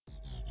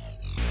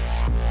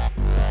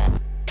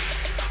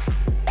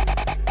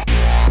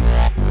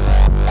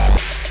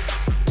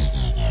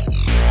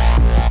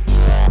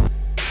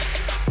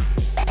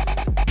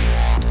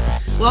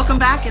Welcome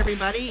back,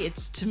 everybody.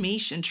 It's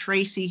Tamish and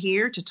Tracy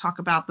here to talk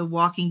about The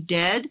Walking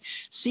Dead.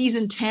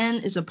 Season 10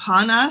 is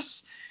upon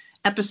us.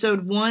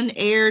 Episode 1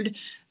 aired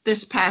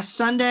this past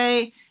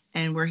Sunday,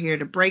 and we're here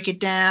to break it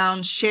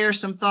down, share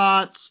some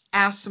thoughts,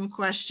 ask some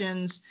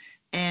questions,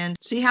 and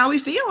see how we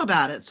feel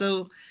about it.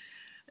 So,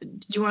 do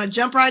you want to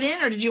jump right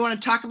in, or did you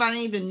want to talk about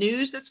any of the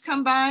news that's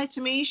come by,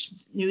 Tamish?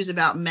 News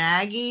about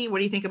Maggie? What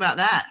do you think about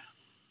that?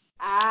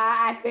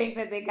 I think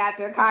that they got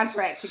their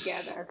contract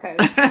together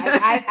because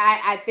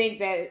I think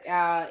that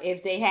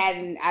if they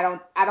hadn't, I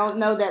don't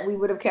know that we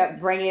would have kept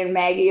bringing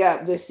Maggie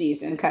up this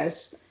season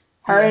because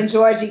her Yeah. and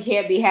Georgie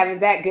can't be having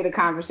that good a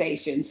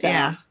conversation. So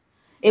Yeah.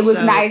 it was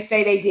So, nice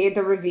that they did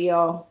the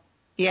reveal,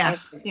 yeah.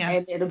 and, Yeah.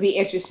 and it'll be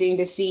interesting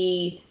to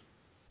see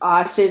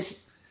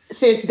since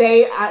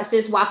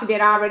Walking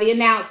Dead already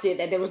announced it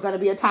that there was going to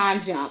be a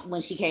time jump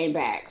when she came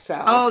back.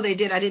 So Oh, they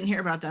did. I didn't hear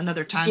about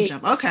another time she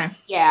jump. Okay.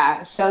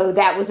 yeah, so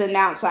that was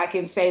announced, so I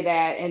can say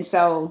that, and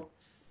so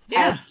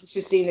Yeah. it's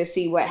interesting to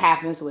see what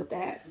happens with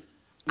that.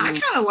 I Mm.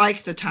 kind of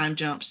like the time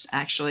jumps,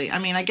 actually. I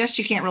mean, I guess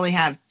you can't really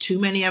have too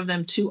many of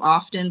them too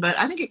often, but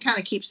I think it kind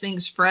of keeps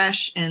things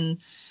fresh. And,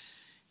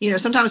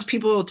 sometimes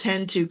people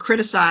tend to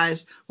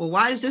criticize, well,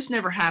 why does this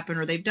never happen?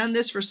 Or they've done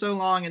this for so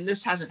long and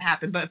this hasn't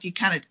happened. But if you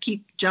kind of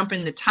keep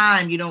jumping the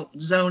time, you don't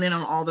zone in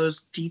on all those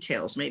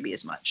details maybe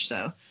as much.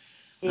 So,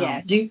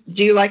 Yes,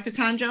 do you like the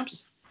time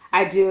jumps?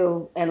 I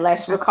do. And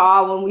let's Okay.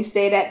 recall when we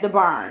stayed at the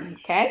barn.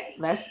 Okay,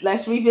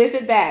 let's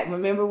revisit that.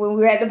 Remember when we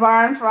were at the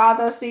barn for all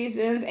those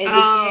seasons and the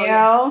Oh, yeah.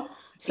 jail?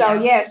 So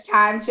Yeah. yes,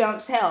 time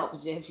jumps help.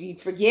 If you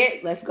forget,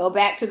 let's go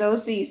back to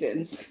those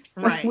seasons.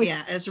 Right.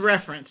 Yeah. As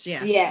reference.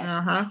 Yes. Yes,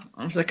 Uh-huh.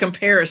 As a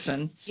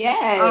comparison. All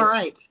yes.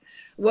 right.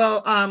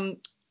 Well,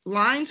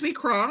 Lines We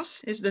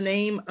Cross is the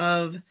name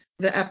of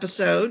the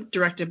episode,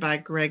 directed by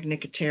Greg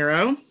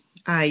Nicotero.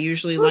 I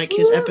usually Whoop, like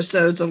his whoop.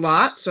 episodes a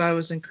lot, so I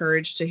was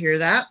encouraged to hear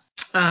that.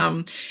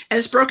 And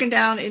it's broken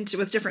down into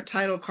with different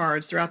title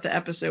cards throughout the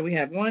episode. We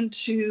have 1,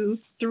 2,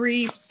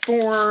 3,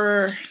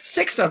 4,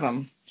 6 of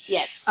them.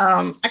 Yes.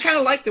 I kind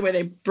of like the way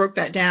they broke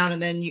that down,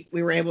 and then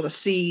we were able to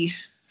see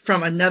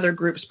from another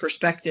group's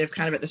perspective,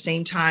 kind of at the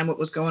same time, what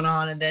was going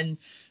on, and then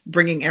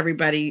bringing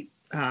everybody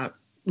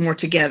more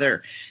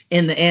together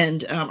in the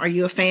end. Are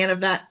you a fan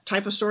of that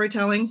type of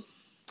storytelling?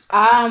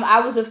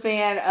 I was a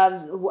fan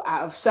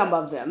of some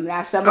of them.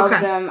 Now, some of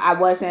Okay. them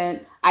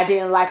I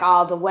didn't like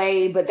all the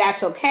way, but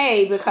that's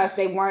okay because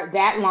they weren't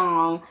that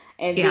long.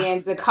 And Yeah.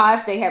 then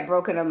because they had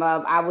broken them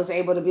up, I was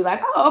able to be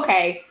like, oh,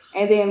 okay,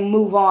 and then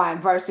move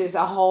on versus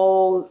a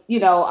whole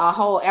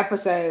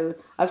episode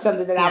of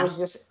something that I Yeah. was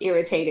just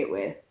irritated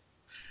with.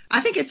 I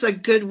think it's a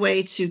good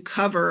way to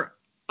cover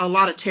a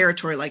lot of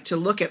territory, like to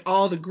look at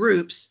all the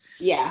groups,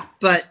 Yeah.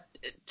 but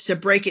to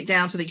break it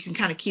down so that you can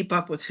kind of keep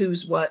up with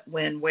who's what,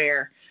 when,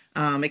 where.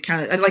 I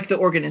like the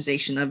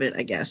organization of it,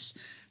 I guess.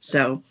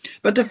 So,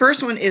 but the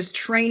first one is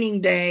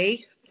Training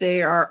Day.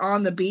 They are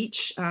on the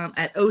beach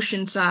at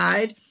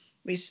Oceanside.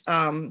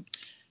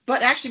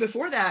 But actually,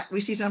 before that,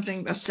 we see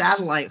a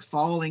satellite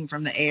falling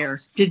from the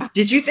air.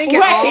 Did you think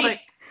at all Wait,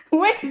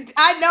 that? wait.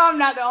 I know I'm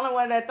not the only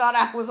one that thought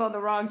I was on the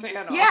wrong Yeah,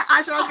 channel.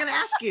 that's what I was going to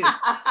ask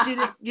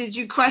you. Did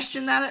you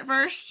question that at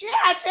first? Yeah,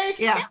 I changed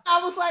the Yeah. channel.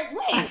 I was like,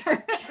 wait.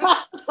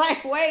 I was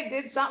like, wait,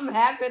 did something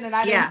happen and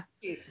I didn't Yeah.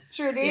 see?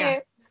 Sure Yeah.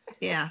 did.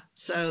 Yeah.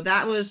 So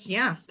that was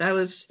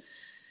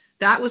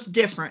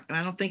different.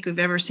 I don't think we've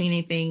ever seen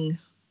anything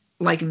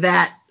like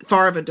that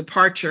far of a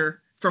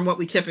departure from what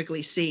we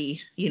typically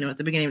see, at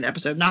the beginning of the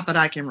episode. Not that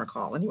I can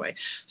recall, anyway.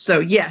 So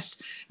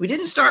yes, we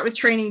didn't start with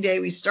Training Day.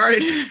 We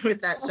started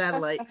with that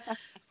satellite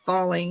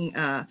falling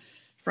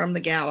from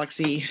the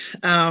galaxy.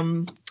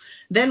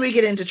 Then we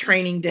get into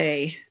Training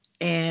Day,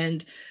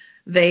 and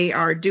they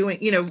are doing.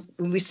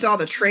 When we saw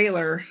the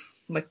trailer,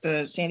 like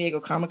the San Diego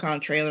Comic-Con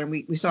trailer, and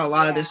we saw a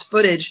lot of Yeah. this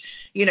footage.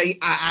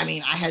 I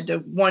mean, I had to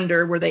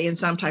wonder, were they in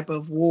some type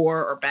of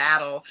war or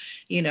battle?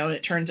 And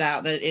it turns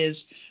out that it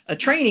is a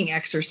training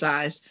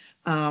exercise.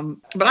 But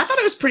I thought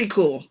it was pretty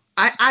cool.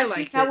 I You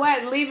liked know it.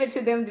 what? Leave it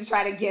to them to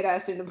try to get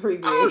us in the Oh,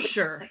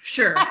 previews.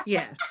 sure,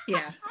 yeah,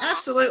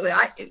 absolutely.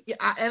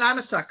 And I'm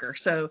a sucker,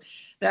 so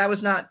that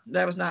was not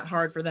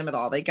hard for them at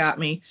all. They got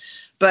me.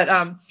 But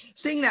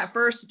seeing that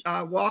first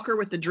walker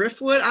with the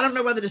driftwood, I don't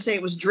know whether to say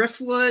it was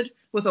driftwood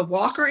with a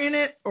walker in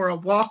it or a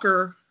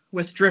walker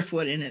with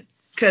driftwood in it,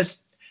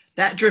 because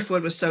that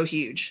driftwood was so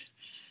huge.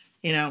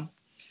 You know,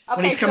 when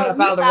Okay, he's coming so up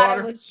you out of the thought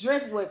it water. was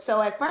driftwood.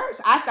 So at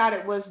first I thought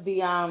it was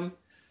the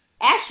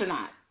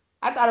astronaut.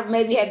 I thought it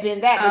maybe had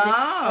been that,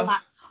 Oh,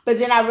 but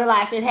then I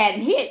realized it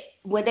hadn't hit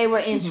when they were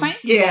in training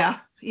day. yeah,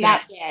 yeah.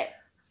 Not yet.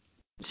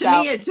 To So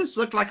me, it just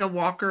looked like a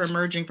walker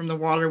emerging from the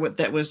water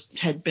that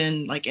had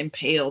been like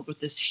impaled with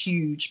this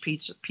huge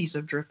piece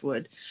of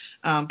driftwood.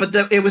 But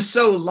it was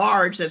so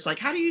large that it's like,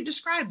 how do you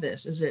describe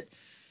this? Is it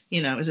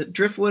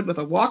driftwood with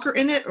a walker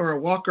in it or a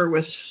walker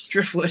with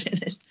driftwood in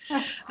it?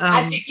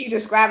 I Um, think you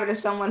describe it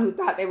as someone who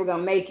thought they were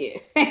going to make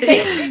it. They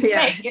didn't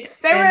yeah, make it.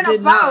 They were and in a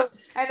did not, boat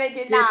and they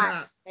did did not.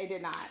 not. They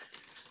did not.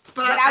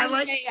 But But I, I I would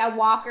like say a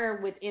walker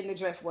within the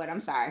driftwood. I'm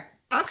sorry.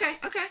 Okay,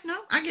 okay. No,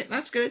 I get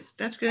that's good.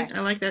 That's good. Okay.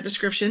 I like that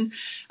description.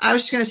 I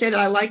was just going to say that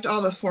I liked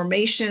all the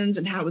formations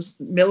and how it was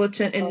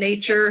militant in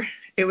nature.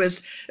 It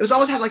was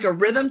always had like a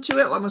rhythm to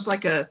it, almost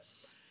like a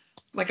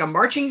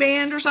marching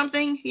band or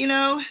something, you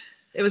know.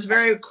 It was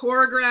very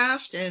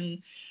choreographed,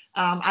 and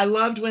I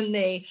loved when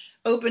they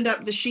opened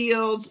up the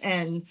shields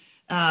and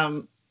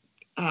um,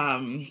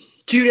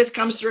 Judith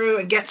comes through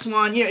and gets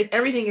one. You know,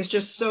 everything is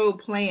just so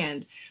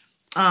planned.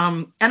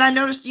 And I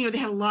noticed, they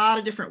had a lot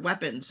of different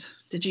weapons.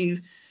 Did you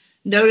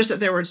notice that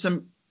there were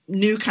some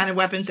new kind of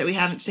weapons that we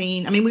haven't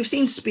seen? I mean, we've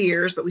seen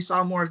spears, but we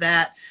saw more of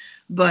that.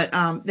 But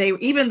they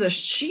even the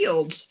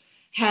shields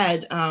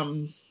had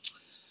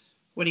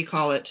what do you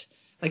call it?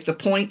 Like the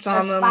points The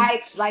on them.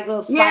 spikes, like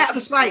little Yeah, spikes.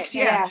 the spikes.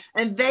 Yeah, Yeah.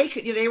 and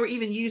they were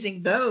even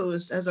using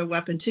those as a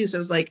weapon too. So it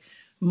was like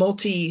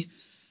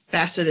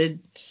multi-faceted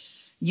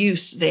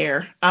use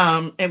there.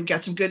 And we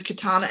got some good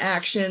katana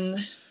action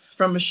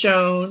from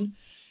Michonne.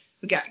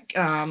 We got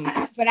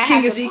But I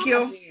King have to Ezekiel.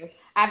 pause you.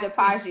 I have to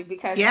pause you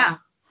because Yeah,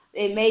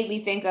 it made me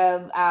think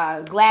of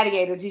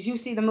Gladiator. Did you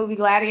see the movie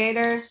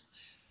Gladiator?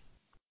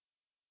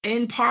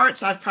 in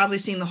parts, I've probably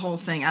seen the whole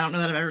thing. I don't know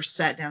that I've ever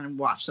sat down and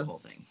watched the whole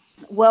thing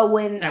Well,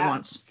 when at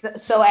once.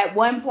 so at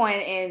one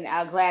point in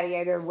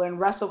Gladiator, when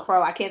Russell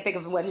Crowe, I can't think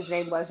of what his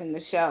name was in the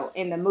show,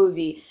 in the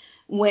movie,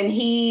 when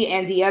he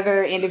and the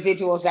other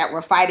individuals that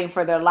were fighting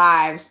for their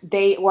lives,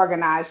 they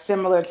organized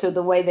similar to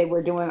the way they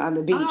were doing on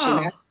the beach,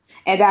 and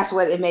Oh, that's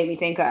what it made me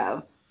think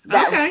of.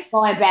 That okay.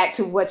 going back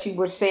to what you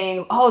were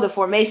saying, oh, the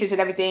formations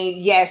and everything.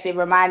 Yes, it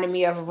reminded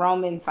me of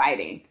Roman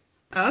fighting.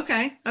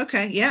 Okay.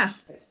 Okay. Yeah.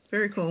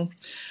 Very cool.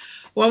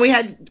 Well, we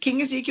had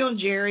King Ezekiel and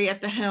Jerry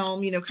at the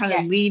helm, kind of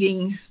Yeah.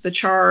 leading the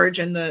charge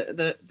and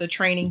the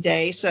training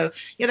day. So,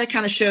 yeah, that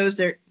kind of shows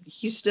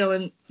he's still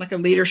in like a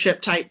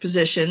leadership type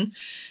position,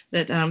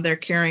 that they're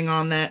carrying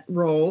on that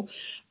role.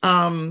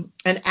 And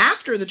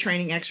after the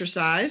training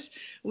exercise,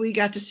 we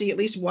got to see at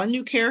least one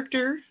new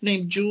character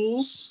named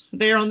Jules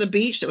there on the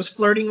beach that was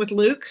flirting with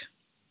Luke.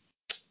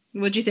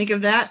 What'd you think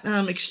of that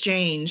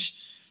exchange?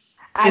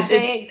 I Is it?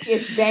 think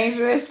it's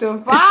dangerous to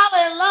fall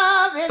in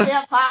love in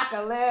the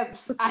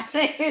apocalypse. I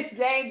think it's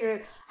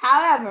dangerous.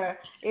 However,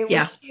 it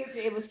Yeah, was cute.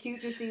 It was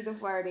cute to see the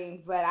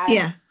flirting, but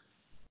yeah,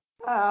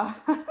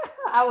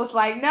 I was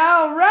like,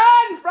 no,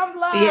 run from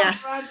love, yeah,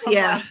 run from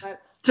yeah. love.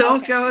 But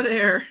Don't okay, go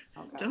there.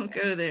 I'll go Don't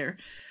there. go there.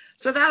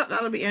 So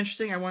that'll be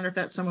interesting. I wonder if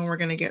that's someone we're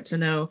going to get to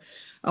know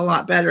a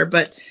lot better.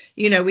 But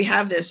we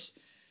have this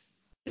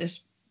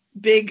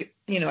big,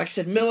 like I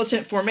said,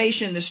 militant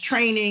formation, this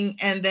training,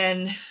 and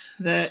then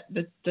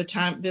the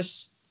time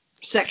this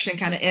section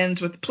kind of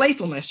ends with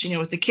playfulness.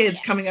 With the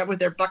kids Yeah. coming up with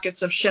their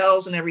buckets of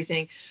shells and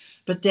everything.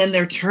 But then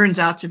there turns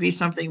out to be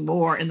something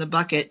more in the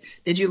bucket.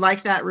 Did you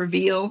like that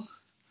reveal?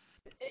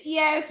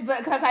 Yes, but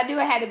because I knew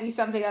it had to be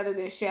something other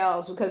than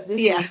shells because this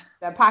Yeah. is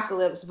the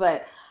apocalypse.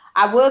 But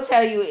I will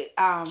tell you,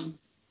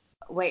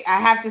 wait, I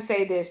have to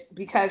say this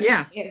because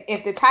Yeah.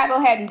 if the title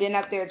hadn't been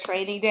up there,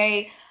 Training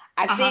Day,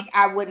 I Uh huh. think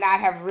I would not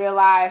have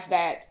realized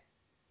that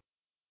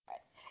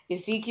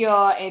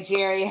Ezekiel and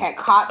Jerry had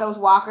caught those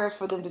walkers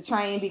for them to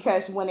train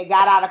because when it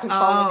got out of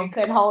control and they Oh.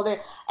 couldn't hold it,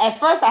 at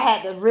first I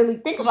had to really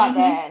think about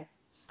Mm-hmm. that.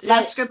 Like,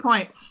 That's a good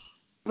point.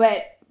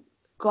 but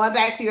going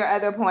back to your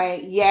other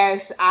point,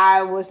 yes,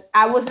 I was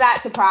not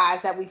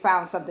surprised that we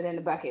found something in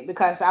the bucket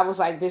because I was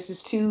like, this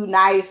is too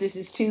nice, this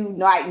is too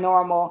like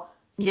normal.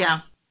 Yeah.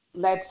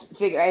 Let's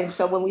figure. And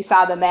so when we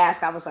saw the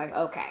mask, I was like,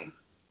 okay,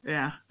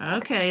 Yeah. okay,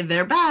 Okay,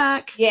 they're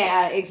back.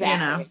 yeah,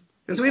 exactly,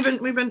 Because exactly.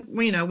 we've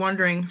been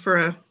wondering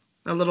for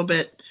a little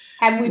bit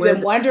Have we where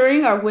been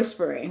wondering or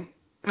whispering?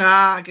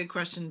 good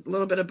question. A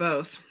little bit of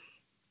both.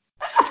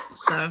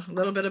 So a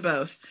little bit of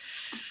both.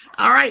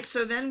 All right,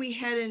 so then we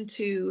head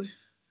into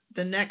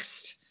the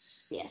next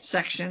Yes.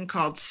 section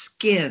called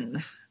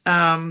skin.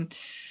 Um,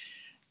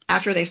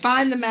 After they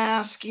find the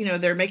mask,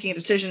 they're making a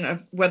decision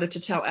of whether to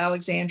tell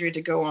Alexandria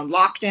to go on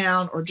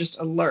lockdown or just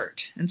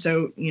alert. And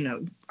so,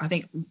 I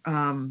think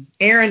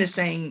Aaron is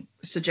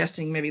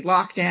suggesting maybe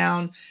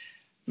lockdown.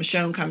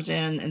 Michonne comes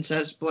in and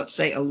says, well, let's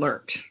say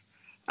alert.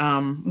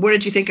 What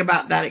did you think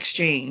about that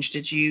exchange?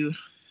 Did you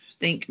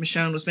think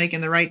Michonne was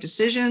making the right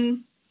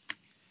decision?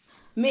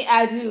 Me,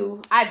 I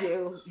do,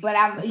 but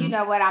you Mm-hmm.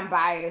 know what, I'm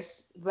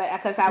biased, but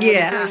because I would agree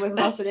Yeah. with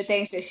most of the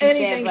things that she said,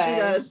 Anything she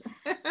does.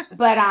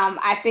 but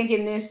I think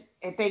in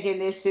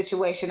this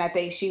situation, I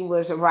think she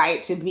was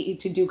right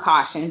to do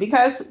caution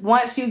because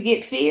once you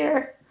get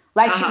fear,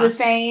 like she Uh-huh. was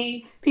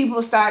saying,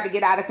 people start to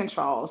get out of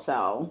control.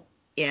 So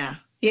Yeah.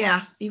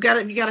 Yeah. You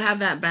gotta have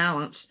that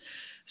balance.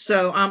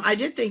 So I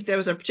did think there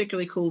was a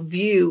particularly cool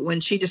view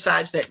when she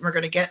decides that we're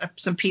going to get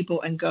some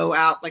people and go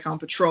out like on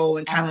patrol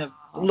and kind of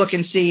oh, look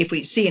and see if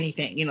we see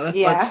anything. yeah,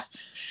 Let's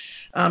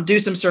do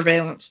some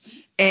surveillance.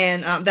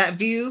 And that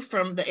view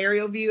from the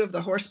aerial view of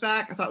the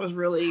horseback, I thought was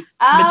really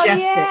oh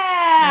majestic.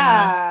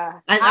 yeah,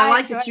 I I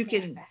like that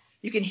enjoyed that.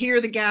 you can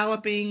hear the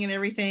galloping and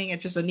everything.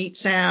 It's just a neat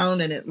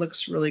sound and it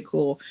looks really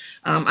cool.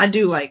 I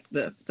do like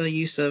the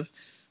use of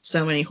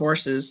so many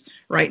horses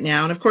right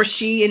now. And of course,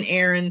 she and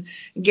Aaron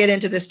get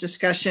into this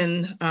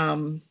discussion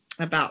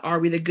about are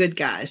we the good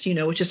guys,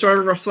 which is sort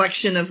of a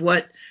reflection of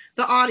what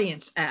the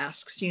audience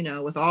asks,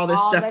 with all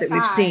this stuff that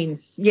we've seen.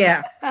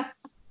 Yeah.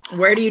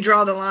 Where do you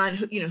draw the line?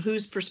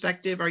 Whose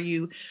perspective are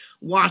you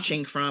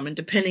watching from? And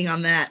depending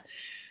on that,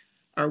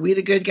 are we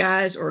the good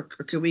guys, or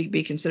could we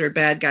be considered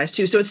bad guys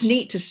too? So it's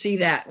neat to see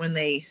that when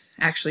they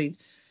actually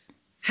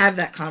have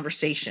that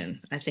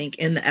conversation, I think,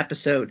 in the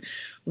episode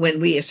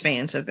when we as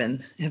fans have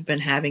been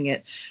having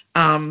it.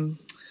 And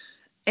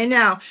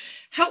now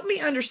help me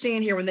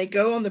understand here, when they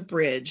go on the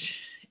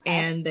bridge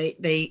and they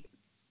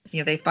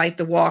fight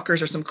the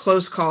walkers or some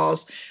close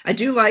calls. I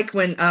do like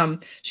when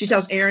she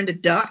tells Aaron to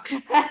duck,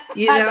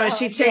 and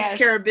she takes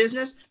care of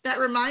business. That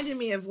reminded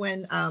me of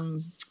when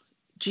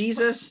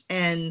Jesus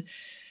and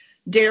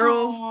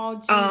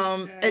Daryl,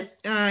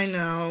 I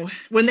know,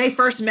 when they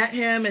first met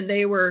him and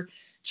they were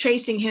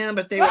chasing him,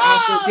 but they were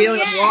also dealing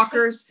with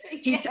walkers.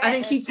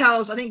 I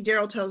think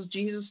Daryl tells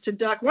Jesus to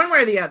duck, one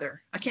way or the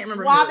other. I can't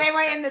remember. While they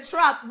were in the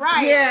truck,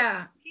 right?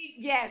 Yeah.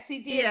 Yes, he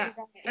did. Yeah,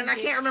 and I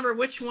can't remember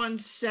which one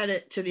said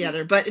it to the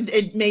other, but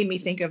it made me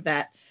think of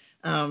that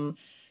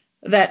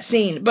that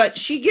scene. But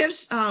she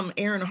gives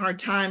Aaron a hard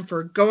time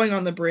for going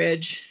on the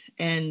bridge,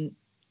 and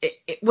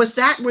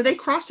were they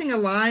crossing a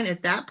line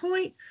at that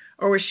point,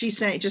 or was she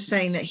just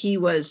saying that he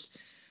was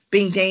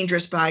being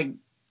dangerous by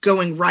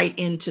going right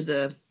into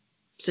the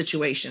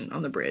situation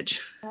on the bridge?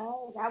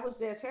 No, that was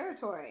their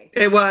territory.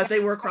 It was.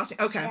 They were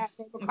crossing. Okay. Yeah,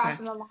 they were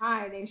crossing the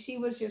line, and she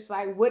was just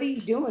like, "What are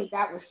you doing?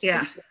 That was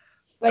stupid." Yeah.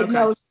 But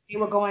no, they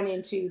were going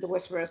into the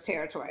Whisperers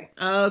territory.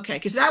 Okay,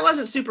 because that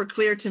wasn't super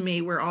clear to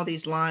me where all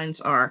these lines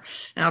are,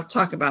 and I'll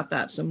talk about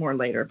that some more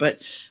later.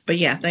 But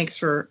yeah, thanks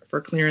for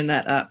clearing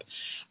that up.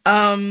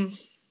 And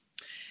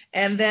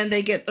then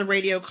they get the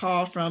radio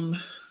call from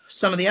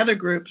some of the other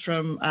groups,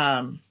 from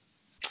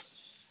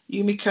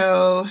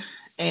Yumiko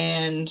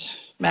and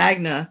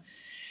Magna,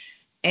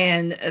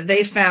 and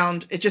they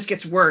found it just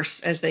gets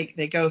worse as they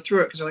go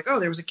through it, because they're like, oh,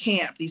 there was a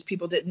camp, these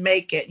people didn't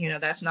make it,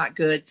 that's not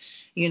good.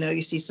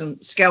 You see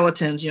some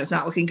skeletons, it's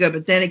not looking good.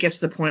 But then it gets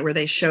to the point where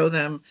they show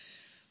them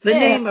the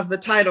name of the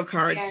title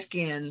card,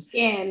 Skin.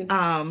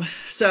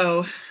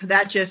 So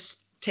that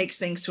just takes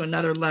things to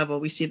another level.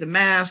 We see the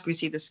mask, we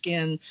see the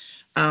skin.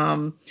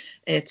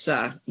 It's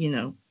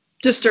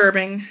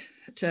disturbing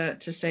to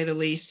say the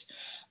least.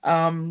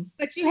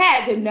 But you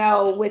had to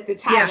know with the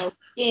title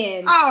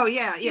Skin. Oh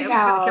yeah, it was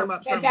going to come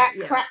up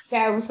somewhere.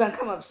 That was going to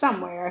come up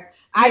somewhere.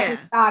 I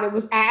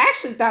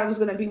actually thought it was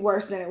going to be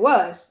worse than it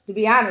was, to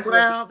be honest with you.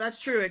 Well, that's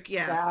true.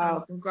 Yeah,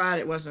 so. I'm glad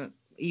it wasn't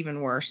even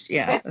worse.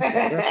 Yeah,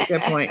 that's a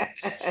good point.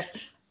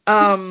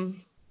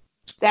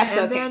 That's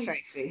okay,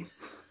 Tracy.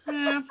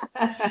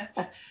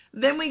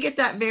 Then we get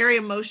that very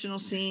emotional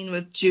scene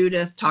with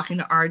Judith talking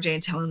to RJ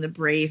and telling the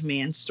brave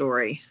man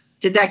story.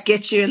 Did that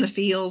get you in the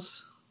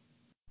feels?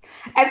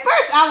 At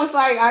first, I was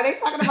like, "Are they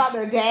talking about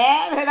their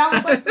dad?" And I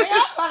was like, "They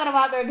are talking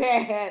about their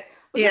dad."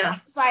 Yeah.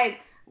 It's like,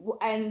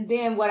 and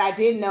then what I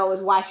didn't know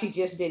is why she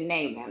just didn't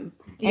name him.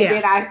 And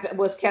then I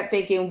kept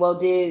thinking, well,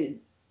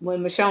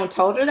 when Michonne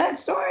told her that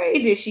story,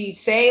 did she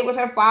say it was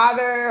her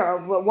father,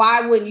 or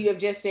why wouldn't you have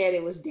just said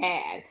it was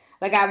dad?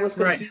 Like, I was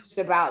confused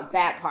about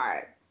that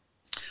part.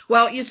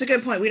 Well, it's a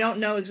good point. We don't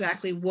know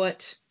exactly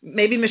what.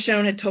 Maybe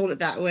Michonne had told it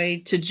that way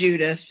to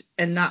Judith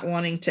and not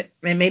wanting to,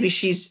 and maybe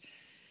she's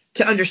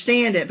to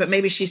understand it, but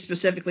maybe she's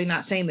specifically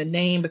not saying the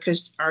name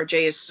because RJ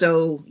is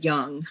so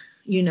young,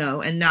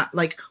 and not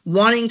like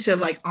wanting to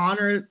like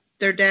honor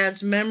their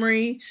dad's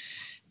memory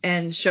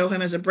and show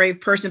him as a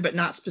brave person, but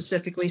not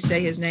specifically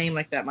say his name.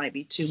 Like, that might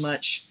be too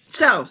much.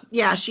 So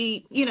yeah,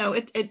 she,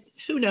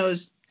 who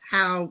knows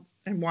how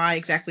and why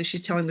exactly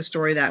she's telling the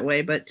story that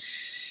way, but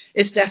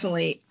it's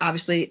definitely,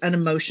 obviously, an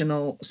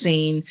emotional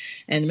scene,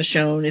 and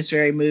Michonne is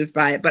very moved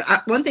by it. But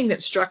one thing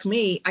that struck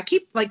me, I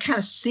keep like kind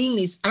of seeing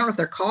these, I don't know if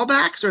they're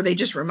callbacks or they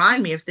just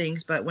remind me of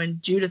things, but when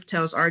Judith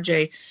tells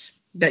RJ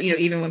that,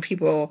 even when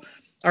people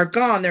are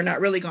gone, they're not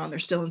really gone, they're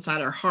still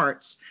inside our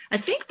hearts. I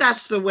think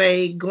that's the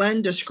way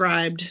Glenn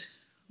described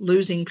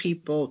losing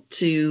people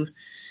to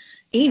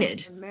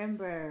Enid. I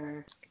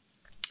remember.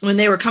 When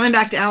they were coming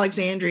back to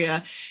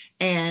Alexandria,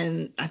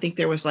 and I think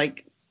there was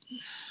like,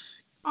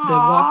 the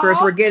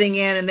walkers were getting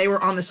in and they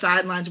were on the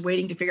sidelines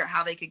waiting to figure out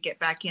how they could get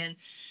back in,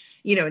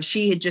 and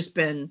she had just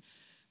been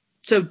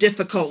so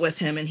difficult with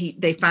him, and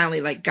they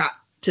finally like got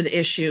to the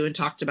issue and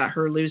talked about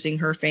her losing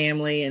her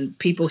family and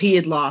people he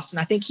had lost. And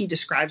I think he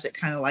describes it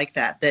kind of like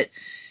that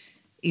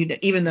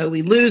even though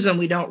we lose them,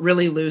 we don't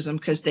really lose them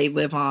because they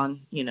live on,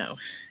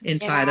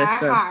 inside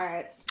us.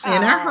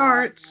 In our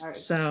hearts.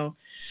 So,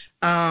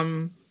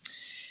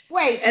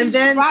 wait,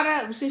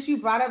 since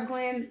you brought up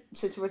Glenn,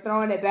 since we're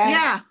throwing it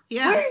back,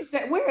 yeah.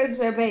 Where is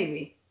their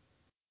baby?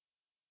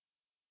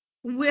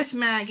 With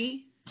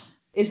Maggie.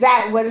 Is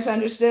that what is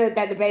understood,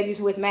 that the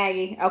baby's with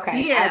Maggie?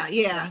 Okay.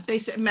 Yeah.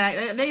 They've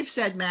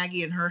said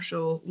Maggie and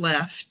Herschel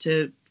left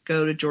to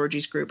go to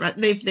Georgie's group.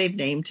 They've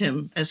named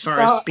him as far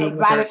as being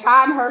with her. By the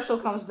time Herschel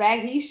comes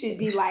back, he should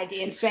be like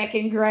in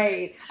second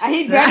grade.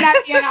 He better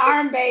not be an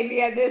arm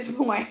baby at this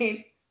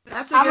point.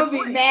 That's a good point. I'm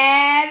gonna be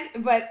mad,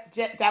 but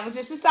that was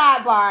just a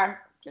sidebar.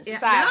 Just a Yeah,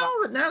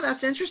 sidebar. no,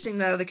 that's interesting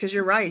though, because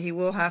you're right. He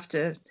will have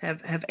to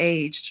have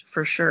aged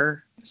for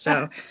sure.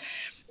 So,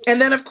 and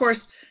then of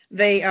course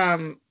they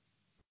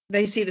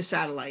see the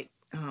satellite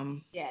up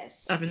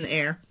Yes. in the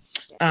air.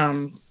 Yes.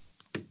 Um,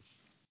 Did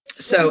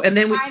so you and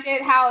then we find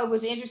it how it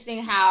was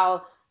interesting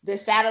how the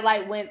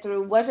satellite went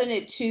through? Wasn't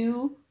it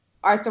 2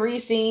 or 3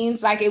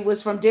 scenes? Like it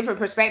was from different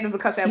perspectives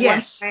because at one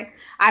yes, point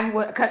and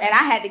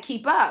I had to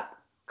keep up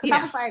because I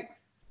yeah, was like,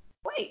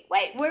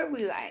 wait, where are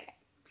we like?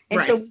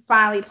 Until right. we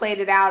finally played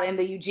it out in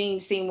the Eugene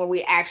scene where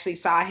we actually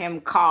saw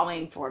him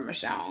calling for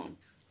Michonne.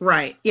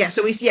 Right. Yeah.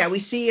 So we see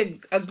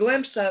a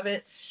glimpse of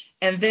it,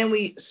 and then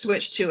we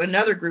switch to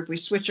another group. We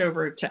switch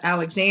over to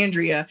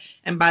Alexandria,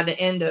 and by the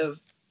end of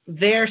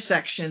their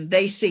section,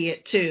 they see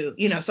it too.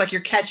 It's like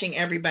you're catching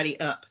everybody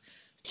up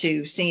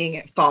to seeing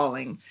it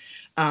falling.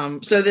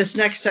 So this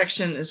next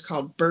section is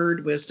called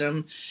Bird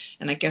Wisdom,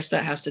 and I guess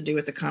that has to do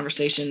with the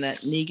conversation that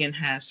Negan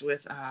has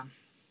with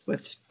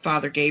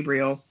Father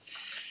Gabriel.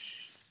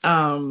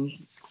 Um,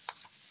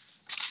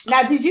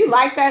 Now, did you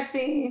like that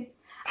scene?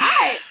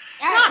 I,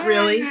 Not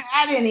really.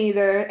 I didn't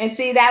either. And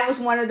see, that was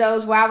one of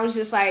those where I was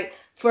just like,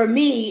 for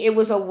me, it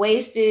was a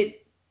wasted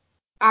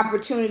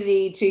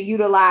opportunity to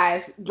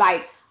utilize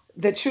like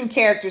the true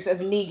characters of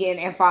Negan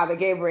and Father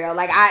Gabriel.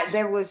 Like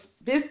there was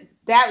this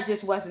that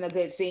just wasn't a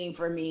good scene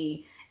for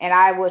me, and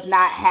I was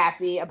not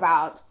happy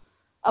about.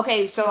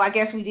 Okay, so I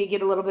guess we did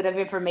get a little bit of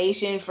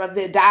information from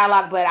the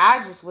dialogue, but I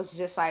just was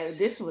just like,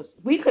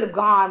 we could have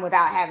gone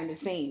without having the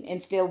scene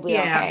and still be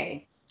Yeah.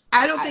 okay.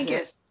 I don't I think it.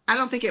 just I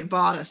don't think it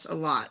bought us a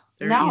lot.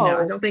 Or, I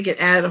no. don't think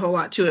it added a whole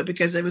lot to it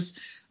because it was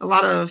a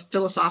lot of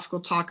philosophical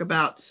talk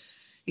about,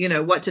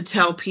 what to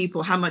tell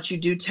people, how much you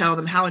do tell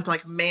them, how to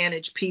like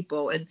manage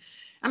people. And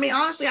I mean,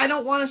 honestly, I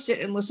don't want to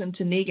sit and listen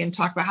to Negan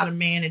talk about how to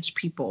manage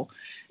people,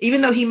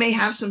 even though he may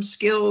have some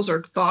skills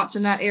or thoughts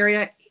in that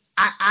area.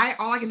 I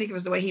all I can think of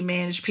is the way he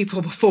managed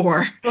people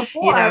before,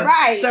 Before,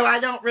 right. So I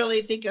don't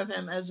really think of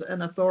him as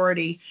an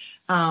authority.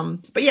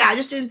 But yeah, I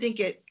just didn't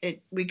think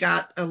we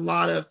got a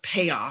lot of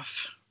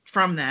payoff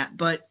from that.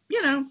 But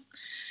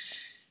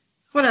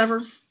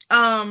whatever.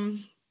 And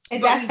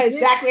But that's we did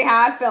exactly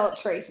how I felt,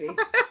 Tracy.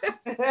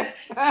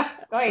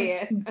 Go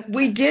ahead.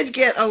 we did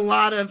get a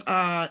lot of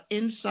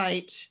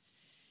insight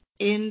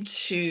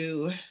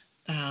into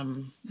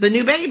the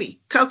new baby,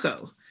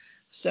 Coco.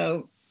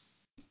 So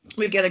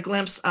we get a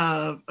glimpse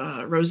of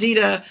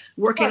Rosita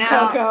working Poor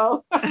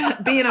out,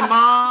 Coco. being a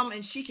mom,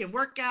 and she can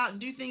work out and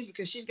do things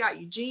because she's got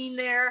Eugene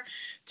there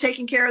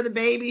taking care of the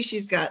baby.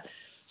 She's got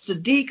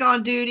Sadiq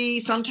on duty.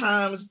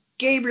 Sometimes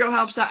Gabriel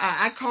helps out.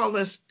 I call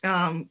this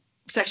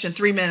section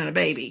 3 Men and a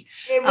Baby.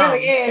 It really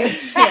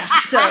is. Yeah.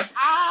 So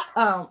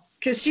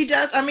because she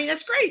does. I mean,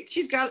 it's great.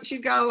 She's got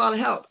a lot of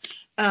help.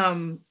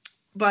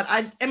 But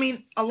I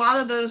mean, a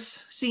lot of those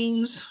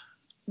scenes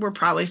were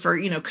probably for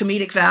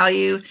comedic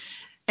value,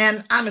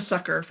 and I'm a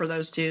sucker for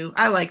those too.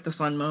 I like the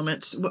fun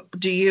moments.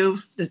 Do you,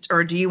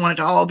 or do you want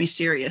it to all be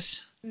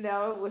serious?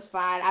 No, it was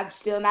fine. I'm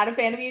still not a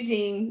fan of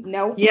Eugene.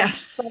 Nope. Yeah,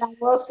 But I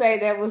will say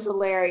that was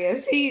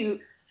hilarious.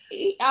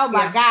 Oh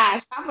my yeah,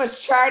 gosh, how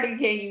much charting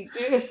can you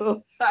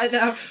do? I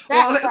know. That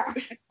Well,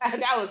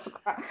 that was it,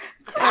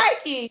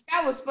 crikey.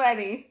 That was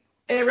funny.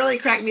 it really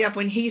cracked me up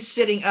when he's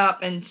sitting up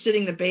and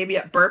sitting the baby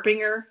up, burping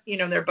her.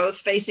 And they're both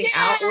facing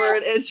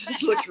outward. Yes. It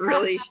just looked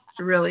really,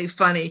 really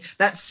funny.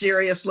 That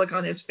serious look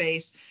on his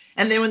face.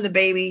 And then when the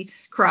baby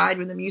cried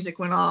when the music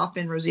went off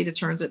and Rosita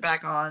turns it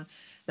back on,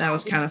 that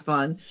was kind of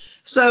fun.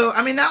 So,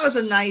 I mean,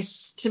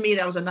 to me,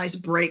 that was a nice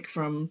break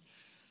from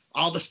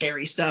all the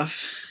scary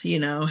stuff,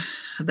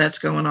 that's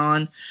going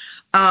on.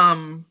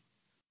 Um,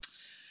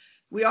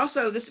 we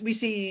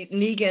see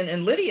Negan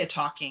and Lydia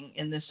talking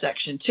in this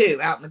section too,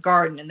 out in the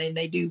garden, and then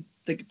they do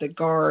the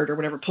guard or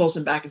whatever pulls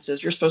him back and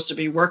says, "You're supposed to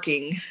be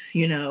working,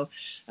 not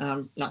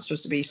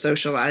supposed to be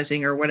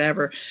socializing or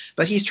whatever."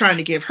 But he's trying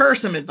to give her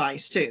some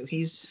advice too.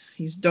 He's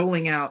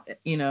doling out,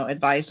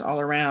 advice all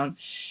around,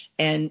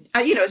 and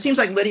it seems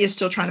like Lydia's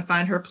still trying to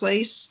find her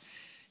place.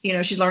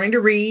 She's learning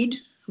to read,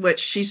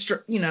 which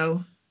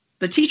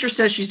the teacher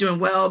says she's doing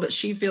well, but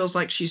she feels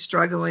like she's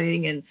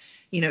struggling, and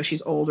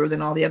she's older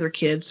than all the other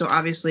kids, so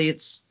obviously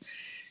it's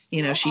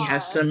she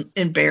has some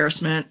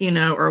embarrassment,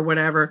 or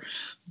whatever.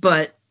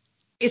 But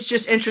it's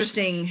just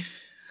interesting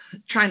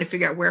trying to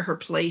figure out where her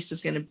place is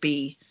going to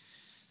be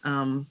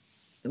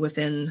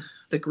within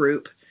the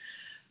group.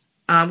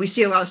 We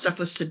see a lot of stuff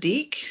with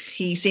Sadiq.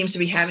 He seems to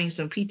be having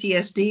some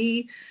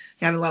PTSD,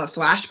 having a lot of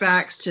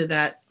flashbacks to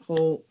that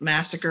whole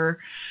massacre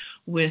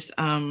with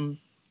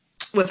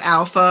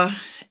Alpha.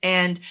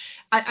 And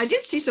I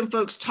did see some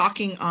folks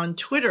talking on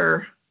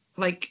Twitter,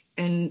 like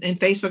and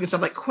Facebook and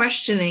stuff, like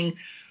questioning,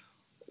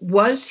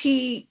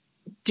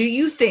 do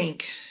you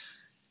think,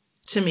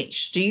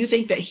 Tamish, do you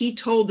think that he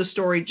told the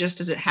story just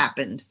as it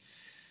happened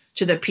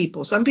to the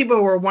people? Some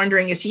people were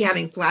wondering, is he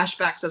having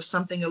flashbacks of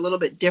something a little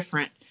bit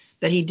different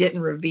that he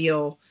didn't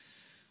reveal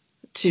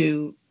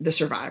to the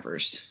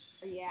survivors?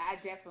 Yeah, I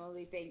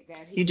definitely think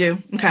that You do?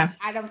 Okay.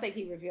 I don't think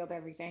he revealed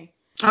everything.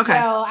 Okay.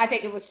 No, I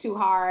think it was too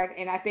hard,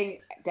 and I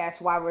think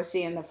that's why we're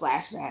seeing the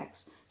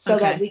flashbacks so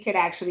that Okay. we could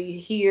actually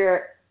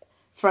hear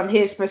from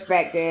his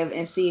perspective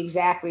and see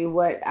exactly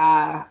what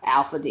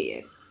Alpha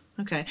did.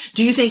 Okay.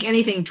 Do you think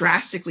anything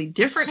drastically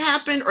different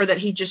happened, or that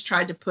he just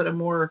tried to put a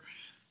more,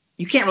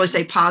 you can't really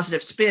say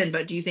positive spin,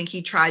 but do you think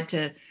he tried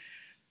to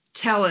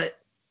tell it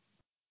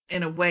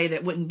in a way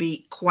that wouldn't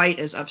be quite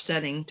as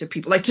upsetting to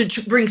people, like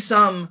to bring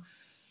some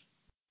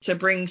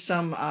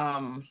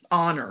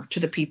honor to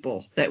the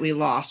people that we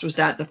lost? Was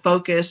that the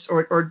focus,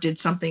 or did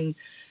something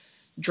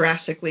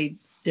drastically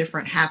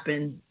different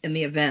happen in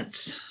the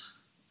events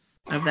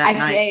of that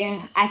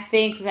night? I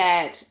think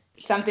that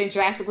something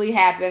drastically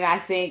happened. I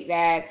think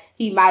that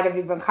he might have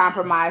even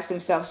compromised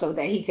himself so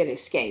that he could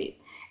escape.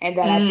 And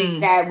that I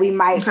think that we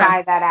might Okay.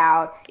 find that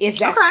out if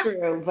that's Okay.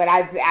 true. But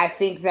I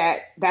think that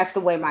that's the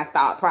way my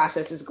thought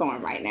process is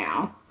going right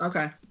now.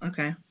 Okay.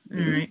 Okay.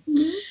 All right.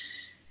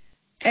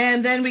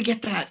 And then we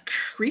get that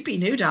creepy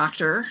new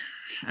doctor.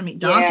 I mean,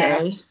 Yeah.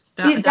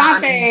 Dante.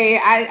 Dante,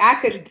 I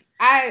mean,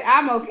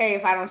 I'm okay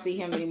if I don't see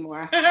him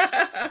anymore.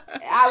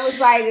 I was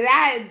like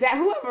that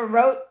whoever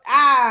wrote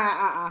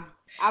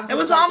I'm it just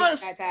was gonna leave it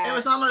almost at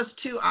that.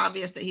 too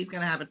obvious that he's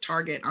going to have a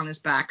target on his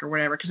back or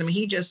whatever. Because I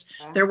mean,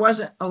 Uh, there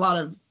wasn't a lot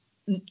of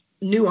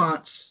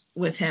nuance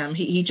with him.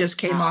 He just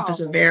came off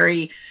as a no,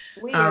 very,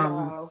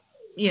 um,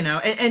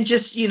 weirdo. and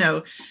just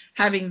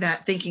having that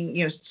thinking,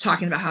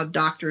 talking about how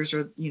doctors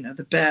are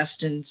the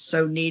best and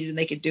so needed and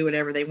they could do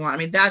whatever they want. I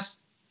mean, that's,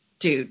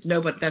 dude,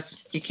 no, but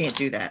you can't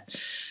do that.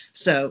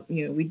 So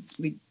we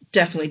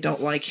definitely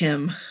don't like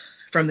him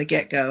from the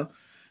get go.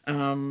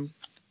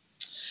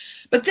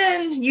 But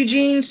then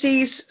Eugene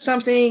sees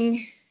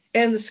something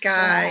in the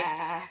sky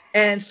Uh,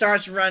 and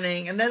starts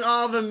running, and then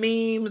all the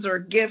memes or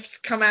gifs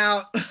come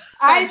out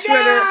I on Twitter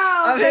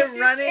know, of because him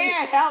you running.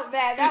 can't help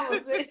that. That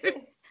was it.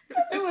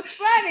 Because it was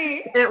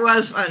funny. It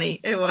was funny.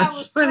 It That was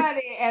was funny.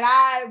 funny, and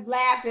I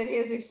laughed at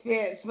his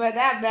expense. But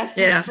that mess was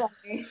Yeah,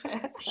 funny.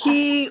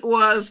 he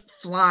was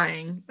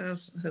flying. It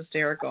was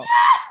hysterical.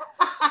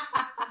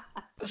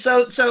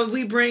 So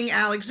we bring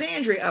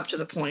Alexandria up to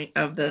the point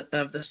of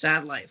the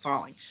satellite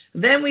falling.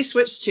 Then we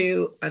switch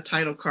to a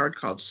title card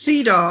called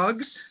Sea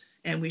Dogs,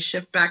 and we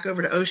shift back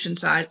over to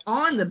Oceanside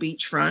on the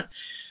beachfront,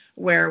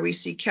 where we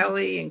see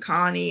Kelly and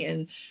Connie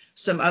and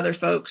some other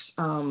folks.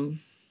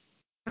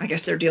 I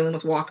guess they're dealing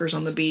with walkers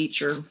on the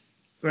beach or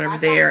whatever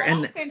there. I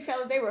And couldn't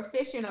tell if they were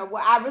fishing or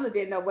what. I really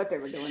didn't know what they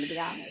were doing, to be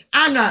honest.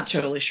 I'm not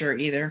totally sure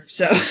either.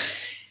 So,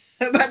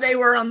 but they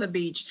were on the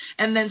beach.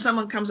 And then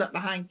someone comes up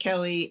behind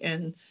Kelly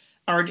and,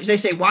 or they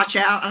say, watch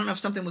out. I don't know if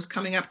something was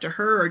coming up to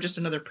her or just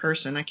another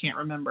person. I can't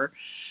remember.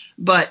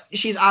 But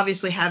she's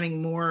obviously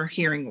having more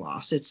hearing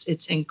loss.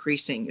 It's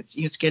increasing.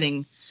 It's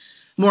getting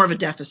more of a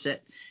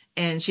deficit.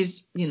 And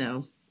she's,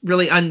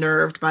 really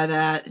unnerved by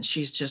that. And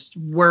she's just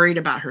worried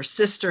about her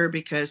sister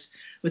because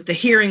with the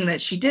hearing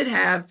that she did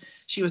have,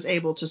 she was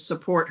able to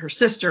support her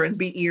sister and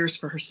be ears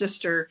for her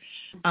sister.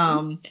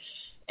 So,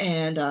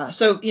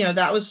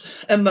 that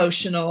was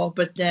emotional.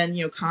 But then,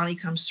 Connie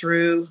comes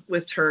through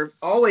with her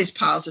always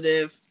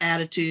positive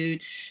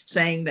attitude,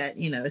 saying that,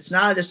 it's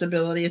not a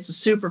disability, it's a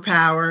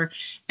superpower.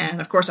 And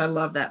of course, I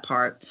love that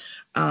part.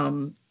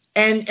 And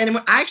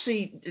I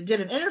actually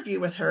did an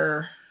interview with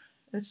her.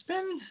 It's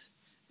been,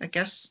 I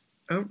guess,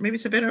 maybe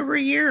it's been over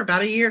a year,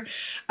 about a year.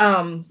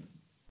 And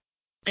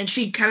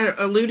she kind of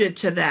alluded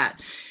to that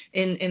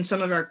in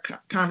some of our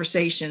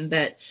conversation,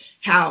 that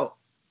how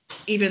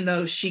even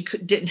though she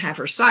didn't have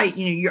her sight,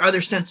 your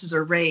other senses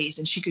are raised,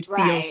 and she could feel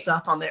Right.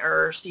 stuff on the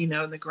earth,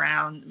 the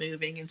ground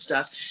moving and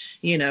stuff,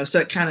 so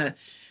it kind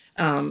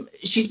of,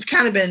 she's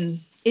kind of been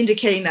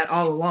indicating that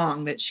all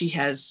along, that she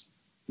has,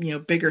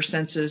 bigger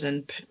senses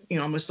and,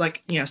 almost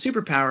like,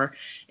 superpower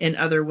in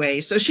other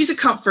ways. So she's a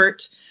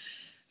comfort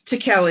to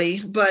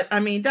Kelly. But I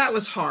mean, that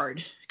was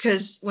hard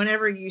because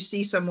whenever you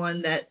see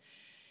someone that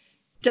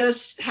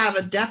does have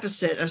a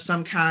deficit of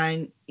some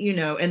kind,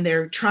 and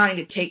they're trying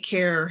to take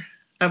care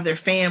of their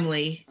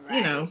family,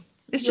 Right.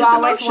 it's You just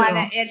always want to,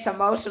 emotional. it's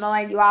emotional,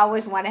 and you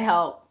always want to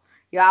help.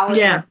 You always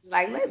Yeah. want to,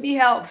 like, let me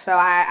help. So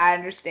I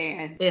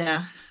understand.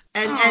 Yeah.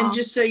 And Oh,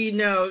 just so you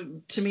know,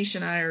 Tamisha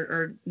and I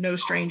are no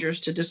strangers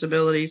to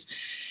disabilities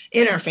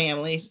in our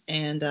families.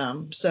 And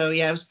so,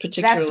 yeah, it was that's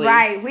particularly,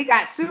 right. We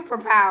got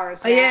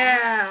superpowers now.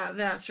 yeah,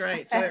 that's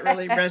right. So it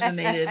really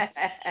resonated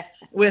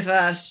with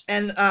us.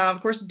 And of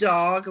course,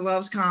 Dog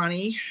loves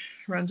Connie,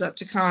 runs up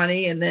to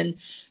Connie, and then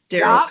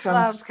Daryl's Doc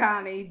loves comes.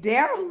 Connie.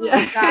 Daryl Yeah,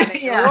 loves Connie.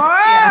 yeah,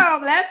 yeah,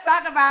 Whoa, let's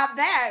talk about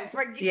that.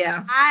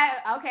 yeah,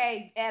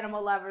 Okay,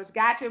 animal lovers,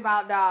 got you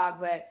about Dog,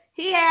 but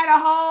he had a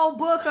whole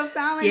book of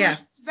sign language yeah,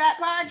 in his back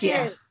yeah,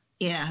 pocket.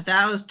 yeah.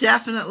 That was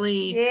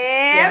definitely,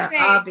 Yeah, yeah,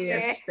 baby.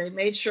 obvious. They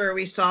made sure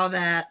we saw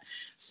that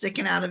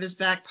sticking out of his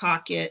back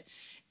pocket.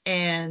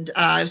 And it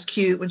was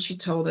cute when she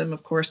told him,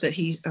 of course, that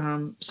he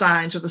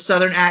signs with a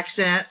Southern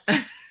accent.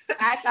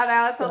 I thought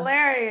that was So,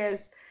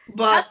 hilarious.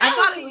 but I That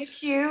thought would it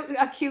be was,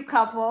 a cute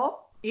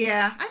couple.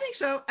 yeah, I think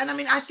so. And I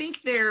mean, I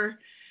think they're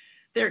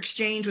their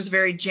exchange was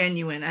very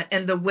genuine,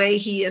 and the way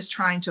he is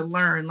trying to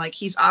learn, like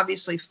he's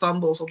obviously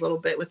fumbles a little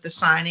bit with the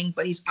signing,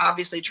 but he's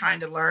obviously trying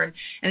to learn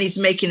and he's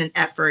making an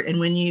effort. And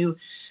when you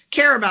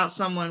care about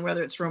someone,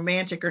 whether it's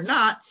romantic or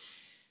not,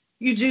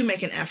 you do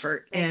make an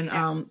effort. And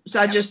so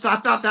I just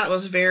thought that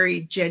was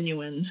very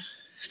genuine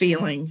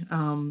feeling.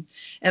 And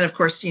of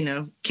course, you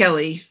know,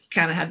 Kelly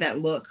kind of had that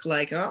look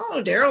like,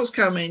 oh, Daryl's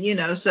coming, you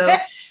know, so,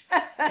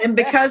 and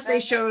because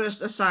they showed us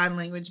the sign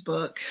language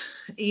book,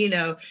 you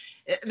know,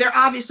 they're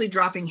obviously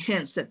dropping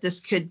hints that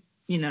this could,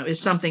 you know, is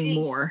something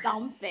more.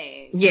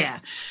 Something. Yeah.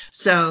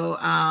 So,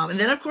 and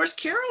then of course,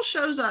 Carol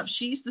shows up.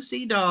 She's the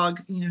sea dog.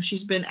 You know,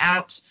 she's been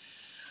out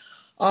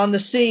on the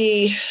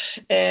sea,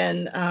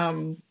 and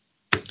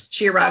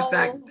she arrives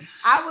back.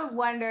 I would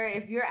wonder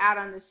if you're out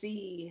on the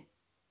sea,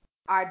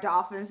 are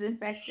dolphins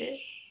infected?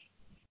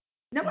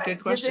 Nobody.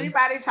 Does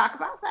anybody talk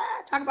about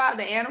that? Talk about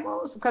the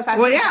animals? Because I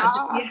see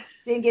dogs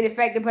didn't get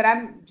infected, but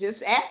I'm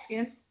just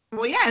asking.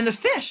 Well, yeah, and the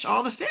fish,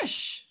 all the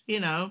fish, you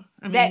know,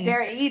 I mean, that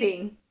they're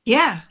eating.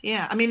 Yeah,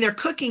 yeah. I mean, they're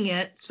cooking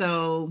it,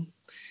 so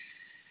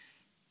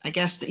I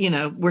guess, you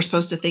know, we're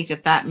supposed to think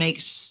that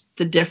makes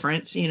the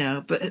difference, you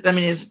know. But I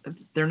mean,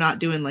 they're not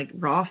doing like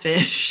raw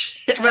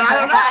fish. But I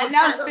don't know. I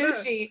know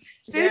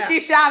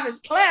sushi shop is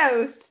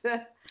closed.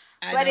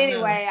 But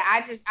anyway,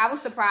 I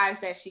was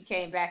surprised that she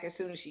came back as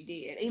soon as she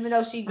did, even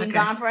though she'd been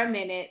gone for a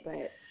minute.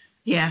 But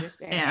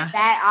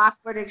that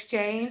awkward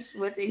exchange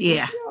with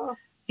Ezekiel.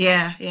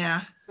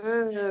 Yeah.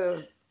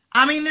 Ugh.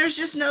 I mean, there's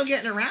just no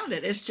getting around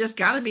it. It's just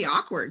got to be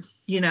awkward,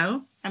 you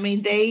know. I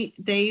mean,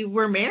 they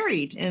were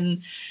married,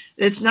 and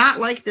it's not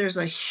like there's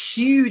a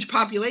huge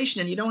population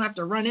and you don't have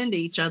to run into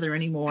each other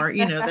anymore.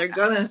 You know, they're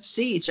gonna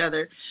see each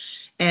other.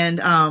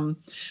 And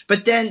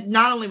but then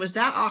not only was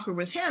that awkward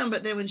with him,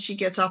 but then when she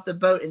gets off the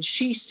boat and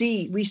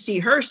we see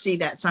her see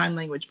that sign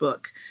language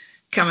book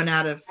coming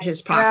out of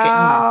his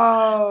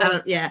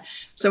pocket. Yeah.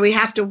 So we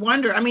have to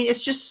wonder. I mean,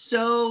 it's just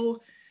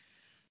so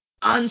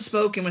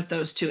unspoken with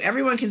those two.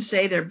 Everyone can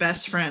say they're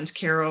best friends,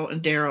 Carol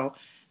and Daryl.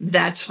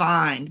 That's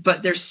fine.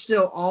 But there's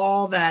still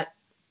all that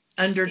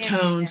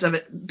undertones of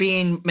it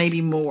being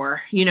maybe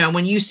more. You know,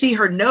 when you see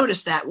her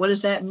notice that, what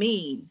does that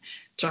mean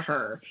to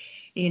her?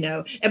 You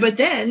know, but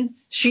then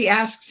she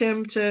asks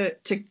him to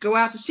go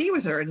out to sea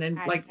with her and then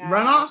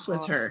run off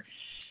with her.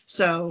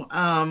 So,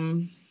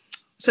 I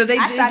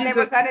thought they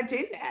were going to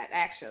do that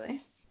actually.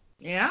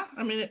 Yeah,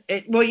 I mean,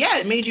 it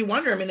made you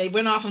wonder. I mean, they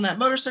went off on that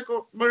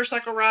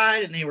motorcycle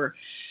ride and they were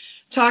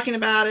talking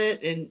about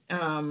it,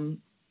 and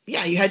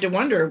you had to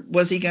wonder,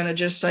 was he going to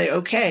just say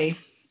okay?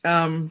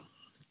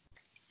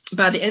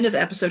 By the end of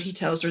the episode, he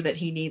tells her that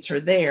he needs her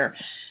there,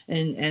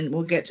 and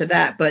we'll get to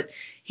that. But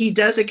he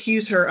does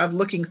accuse her of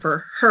looking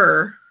for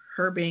her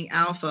being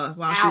Alpha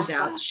while she's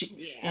out.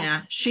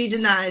 She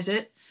denies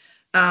it.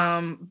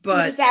 But who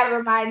does that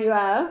remind you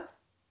of?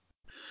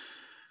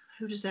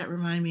 Who does that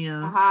remind me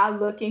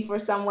of? Looking for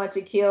someone to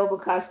kill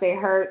because they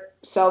hurt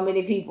so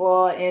many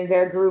people in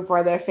their group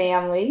or their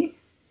family,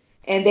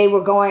 and they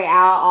were going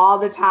out all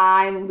the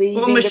time,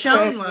 leaving. Well,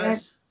 Michonne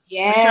was.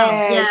 Yes,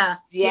 Michonne.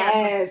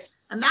 Yes.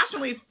 And that's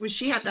when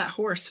she had that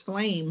horse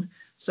Flame.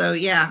 So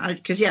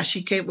because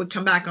she would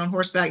come back on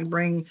horseback and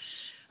bring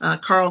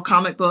Carl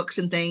comic books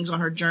and things on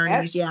her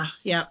journeys. Yep.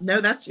 Yeah. No,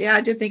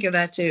 I did think of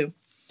that too.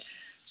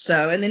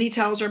 So, and then he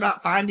tells her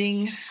about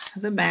finding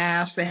the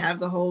mask. They have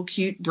the whole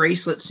cute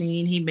bracelet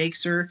scene. He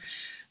makes her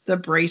the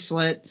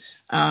bracelet.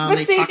 But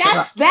see,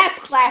 that's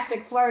classic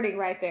flirting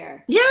right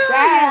there. Yeah,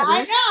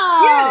 I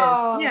know. Yeah,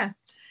 it is. Yeah,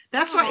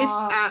 that's why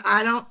it's.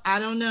 I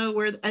don't know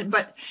where,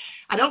 but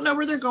I don't know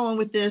where they're going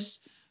with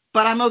this.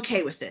 But I'm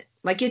okay with it.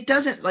 Like, it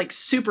doesn't like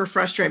super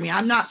frustrate me.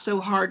 I'm not so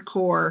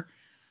hardcore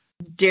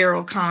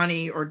Daryl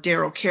Connie or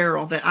Daryl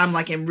Carol that I'm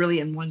like really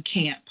in one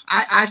camp.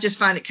 I just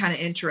find it kind of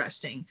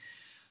interesting.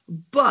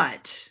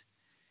 But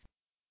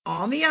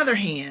on the other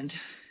hand,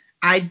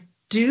 I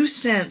do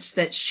sense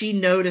that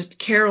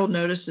Carol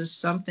notices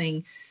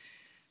something,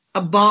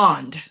 a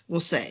bond,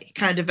 we'll say,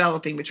 kind of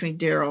developing between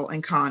Daryl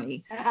and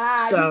Connie.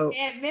 So you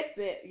can't miss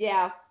it.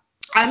 Yeah.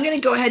 I'm going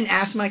to go ahead and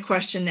ask my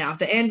question now. At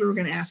the end, we're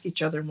going to ask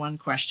each other one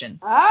question.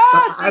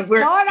 Oh, she's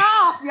going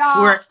off,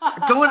 y'all. We're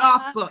going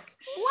off book.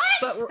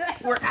 What?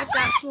 But we're at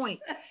that point.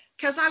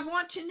 Because I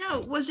want to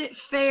know, was it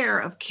fair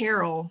of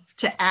Carol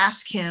to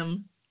ask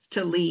him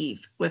to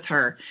leave with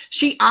her?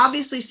 She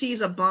obviously sees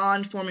a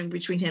bond forming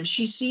between him.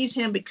 She sees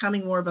him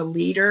becoming more of a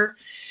leader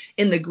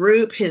in the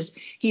group. He's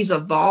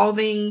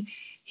evolving.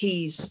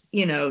 He's,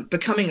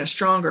 becoming a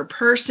stronger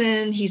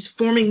person. He's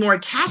forming more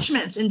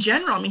attachments in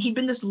general. I mean, he'd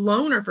been this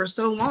loner for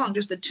so long,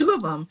 just the two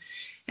of them.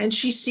 And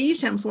she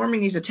sees him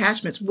forming these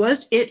attachments.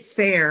 Was it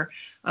fair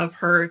of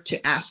her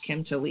to ask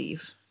him to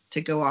leave, to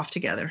go off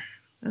together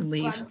and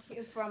leave?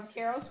 From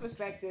Carol's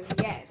perspective,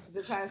 yes,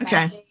 because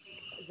I think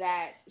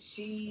that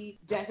she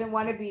doesn't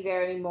want to be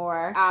there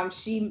anymore.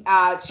 She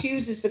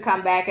chooses to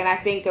come back, and I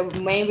think the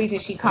main reason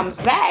she comes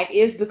back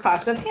is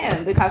because of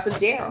him, because of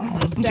Daryl.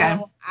 Okay.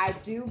 So I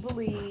do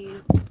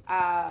believe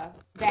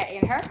that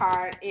in her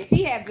heart, if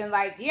he had been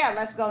like, "Yeah,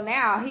 let's go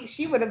now,"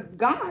 she would have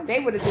gone.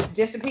 They would have just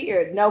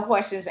disappeared, no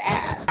questions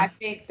asked. I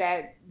think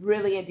that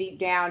really, in deep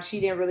down, she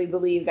didn't really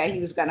believe that he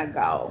was gonna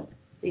go.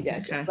 He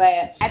doesn't. Okay.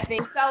 But I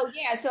think so.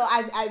 Yeah. So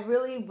I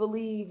really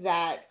believe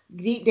that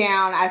deep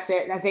down, I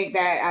think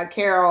that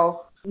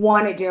Carol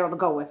wanted Daryl to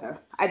go with her.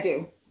 I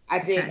do.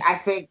 Okay. I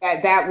think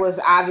that that was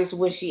obvious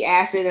when she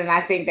asked it, and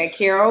I think that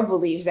Carol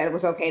believes that it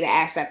was okay to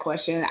ask that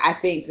question. I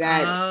think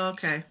that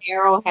Okay.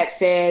 Carol had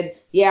said,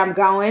 "Yeah, I'm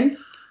going."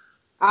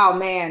 Oh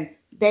man,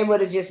 they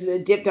would have just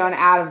dipped on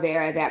out of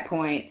there at that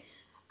point.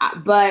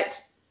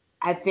 But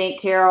I think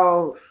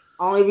Carol,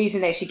 only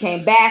reason that she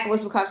came back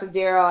was because of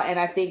Daryl, and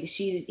I think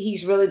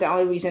he's really the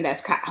only reason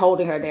that's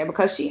holding her there,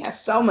 because she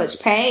has so much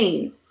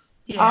pain.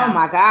 Yeah. Oh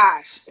my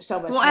gosh, so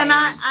much Well, pain. and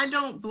I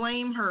don't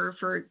blame her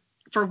for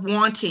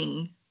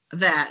wanting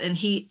that, and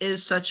he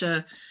is such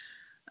a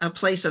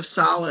place of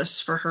solace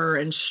for her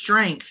and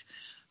strength.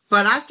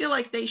 But I feel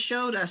like they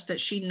showed us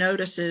that she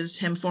notices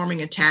him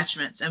forming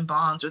attachments and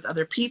bonds with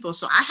other people.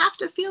 So I have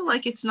to feel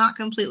like it's not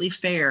completely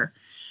fair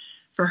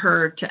for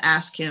her to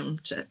ask him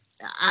to.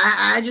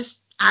 I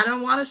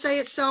don't want to say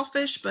it's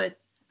selfish, but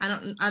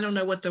I don't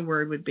know what the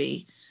word would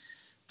be.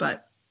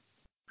 But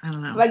I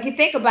don't know. Like, you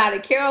think about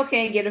it, Carol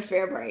can't get a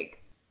fair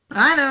break.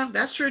 I know,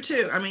 that's true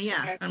too. I mean,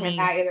 yeah.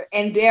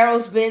 And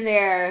Daryl's been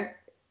there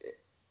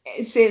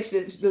since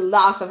the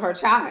loss of her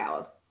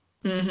child.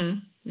 Mm-hmm.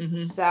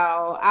 Mm-hmm.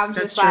 So I'm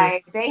just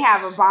like, they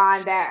have a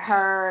bond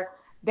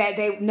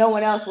that no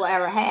one else will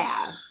ever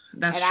have.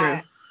 That's true.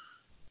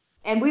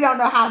 And we don't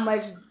know how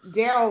much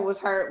Daryl was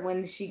hurt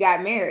when she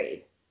got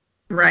married.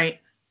 Right.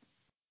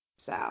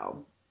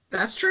 So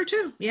that's true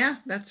too. Yeah,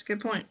 that's a good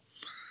point.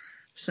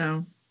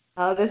 So,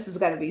 oh, this is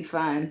going to be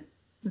fun.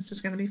 This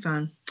is going to be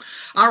fun.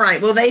 All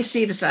right. Well, they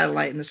see the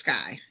satellite in the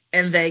sky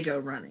and they go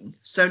running.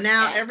 So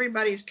now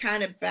everybody's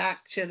kind of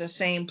back to the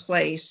same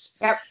place.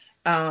 Yep.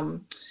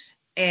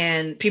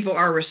 And people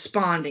are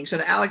responding. So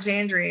the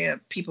Alexandria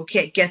people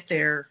can't get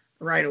there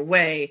right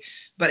away,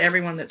 but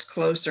everyone that's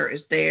closer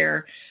is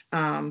there.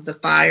 The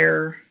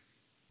fire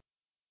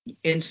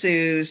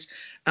ensues.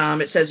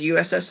 It says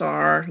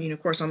USSR,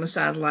 of course, on the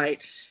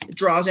satellite. It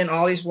draws in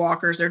all these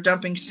walkers. They're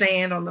dumping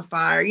sand on the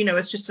fire.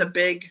 It's just a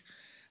big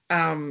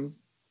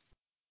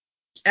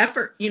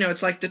effort.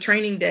 It's like the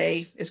training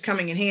day is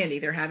coming in handy.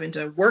 They're having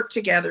to work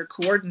together,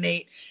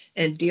 coordinate,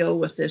 and deal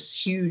with this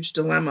huge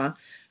dilemma.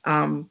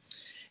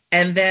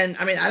 And then,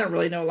 I don't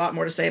really know a lot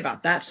more to say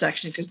about that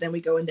section, because then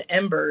we go into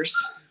Embers,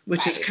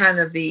 which is kind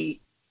of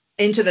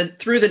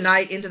through the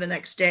night into the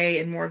next day,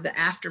 and more of the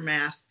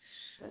aftermath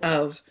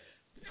of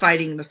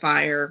fighting the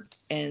fire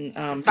and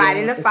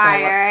fighting the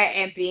fire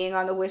and being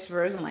on the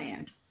Whisperer's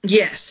land.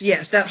 Yes,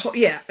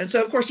 and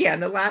so of course, in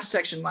the last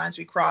section, Lines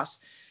We Cross,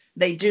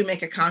 they do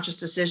make a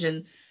conscious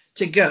decision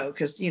to go,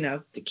 because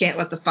they can't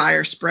let the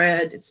fire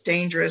spread; it's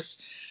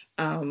dangerous.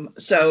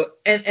 So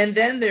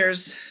then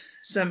there's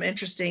some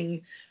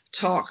interesting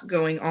talk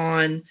going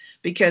on,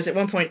 because at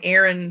one point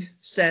Aaron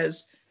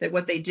says that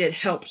what they did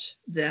helped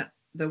the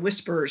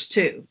Whisperers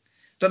too,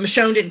 but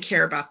Michonne didn't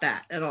care about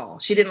that at all.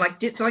 She didn't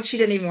it's like she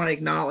didn't even want to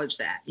acknowledge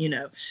that,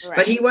 Right.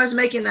 But he was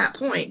making that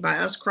point: by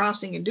us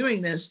crossing and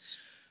doing this,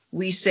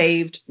 we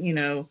saved,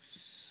 a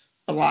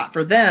lot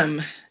for them.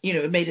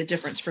 It made a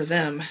difference for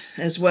them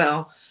as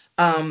well.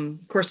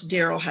 Of course,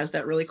 Daryl has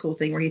that really cool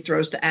thing where he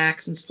throws the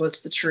axe and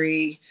splits the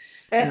tree.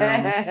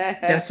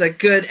 That's a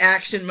good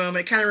action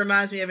moment. It kind of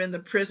reminds me of in the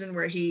prison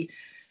where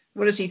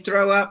what does he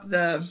throw up?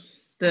 The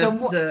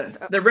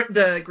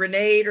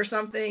grenade or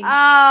something.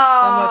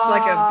 Oh, almost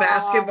like a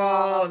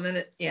basketball, and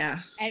then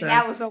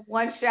that was a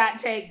one-shot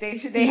take. They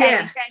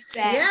had to catch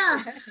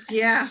that.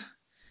 Yeah.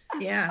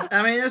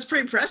 That's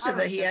pretty impressive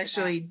that he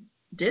actually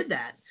did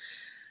that.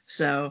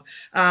 So,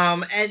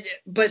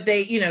 but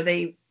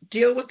they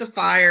deal with the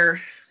fire.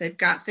 They've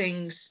got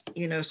things,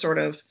 sort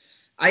of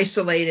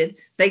isolated.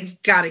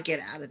 They've got to get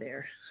out of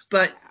there.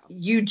 But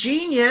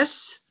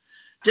Eugenius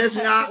does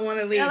not want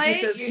to leave. Really?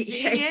 He says,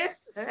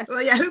 Eugenius?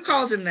 Well, yeah, who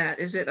calls him that?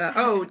 Is it,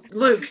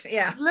 Luke.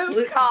 Yeah.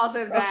 Luke calls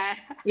him that.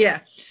 Yeah.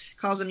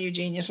 Calls him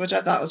Eugenius, which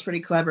I thought was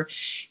pretty clever.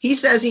 He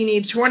says he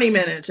needs 20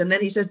 minutes, and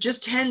then he says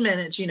just 10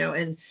 minutes,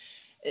 and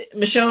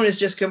Michonne is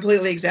just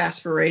completely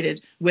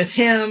exasperated with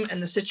him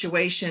and the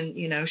situation.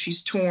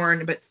 She's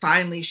torn, but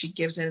finally she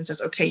gives in and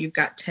says, okay, you've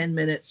got 10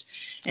 minutes.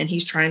 And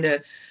he's trying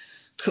to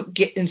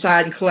get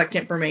inside and collect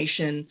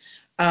information.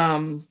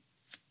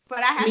 But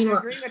I have to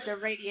agree with the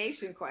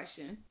radiation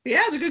question.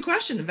 Yeah, it's a good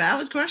question. A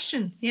valid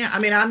question. Yeah.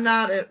 I'm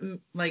not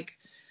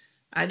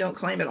I don't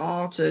claim at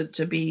all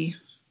to be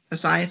a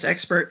science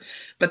expert,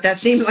 but that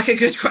seems like a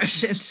good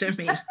question to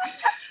me.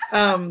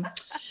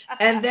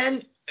 And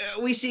then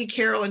we see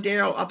Carol and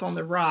Daryl up on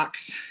the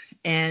rocks,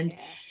 and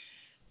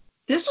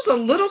this was a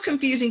little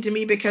confusing to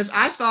me, because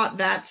I thought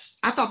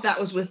that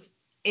was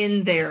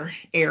within their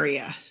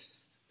area.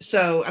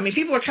 So, I mean,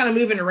 people are kind of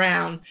moving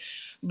around,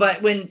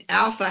 but when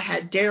Alpha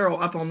had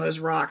Daryl up on those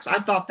rocks, I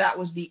thought that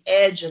was the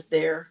edge of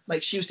their,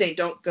 like she was saying,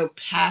 don't go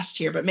past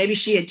here, but maybe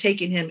she had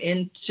taken him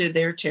into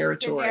their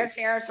territory. To their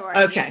territory.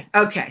 Okay,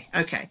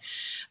 yeah. Okay.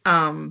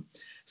 Um,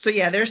 so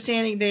yeah, they're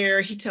standing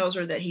there. He tells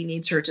her that he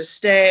needs her to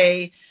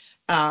stay.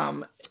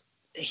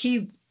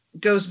 He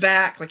goes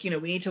back, like, we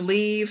need to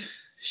leave.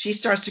 She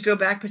starts to go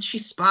back, but she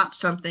spots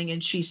something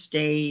and she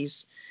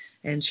stays.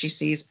 And she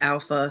sees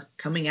Alpha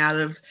coming out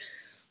of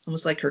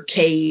almost like her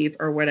cave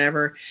or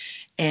whatever.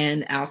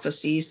 And Alpha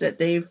sees that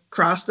they've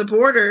crossed the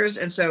borders.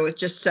 And so it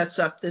just sets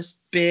up this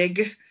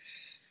big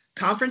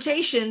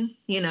confrontation.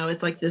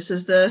 It's like, this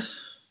is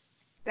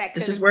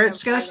where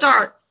it's going to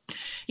start.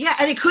 Yeah.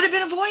 And it could have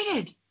been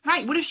avoided.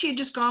 Right. What if she had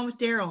just gone with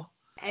Daryl?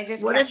 And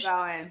just kept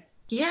going.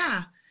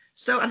 Yeah.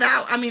 So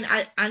that, I mean,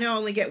 I know I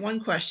only get one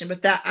question,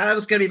 but that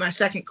was going to be my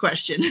second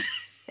question.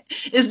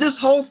 Is this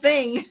whole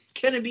thing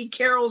going to be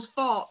Carol's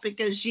fault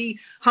because she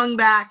hung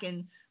back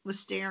and was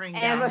staring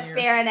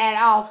staring at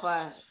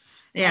Alpha?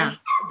 Yeah.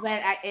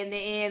 But in the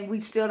end, we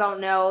still don't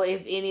know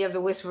if any of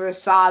the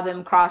Whisperers saw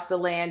them cross the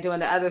land doing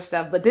the other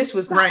stuff. But this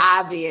was the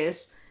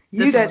obvious.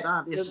 This was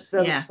obvious.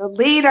 The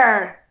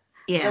leader.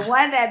 Yeah. The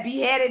one that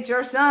beheaded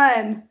your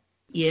son.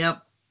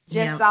 Yep.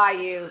 Just saw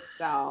you.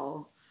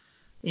 So.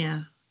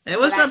 Yeah. It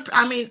was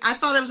I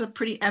thought it was a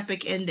pretty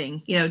epic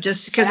ending,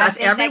 just because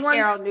everyone.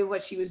 Carol knew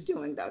what she was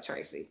doing, though,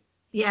 Tracy.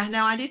 Yeah,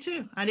 no, I do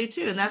too.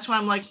 And that's why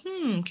I'm like,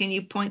 can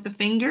you point the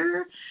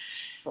finger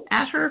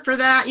at her for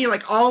that?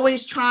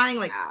 Always trying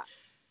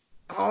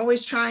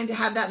to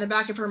have that in the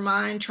back of her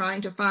mind,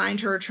 trying to find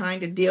her, trying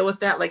to deal with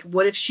that. Like,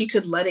 what if she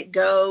could let it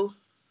go?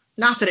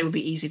 Not that it would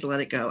be easy to let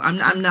it go.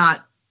 I'm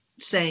not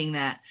saying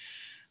that.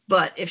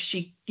 But if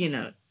she,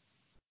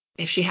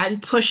 if she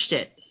hadn't pushed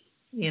it,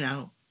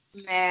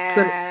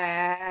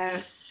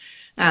 Man.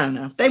 I don't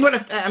know. They would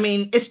have,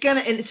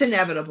 it's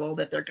inevitable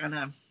that they're going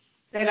to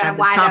have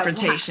this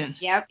confrontation.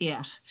 Yep.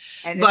 Yeah.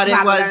 And it's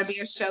probably going to be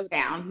a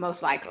showdown,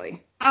 most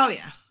likely. Oh,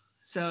 yeah.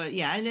 So,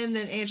 yeah. And then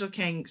Angela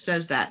Kang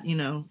says that, in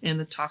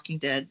The Talking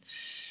Dead,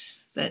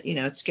 that,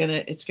 it's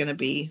going to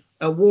be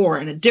a war,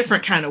 and a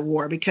different kind of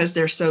war, because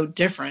they're so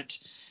different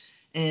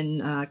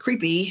and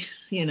creepy.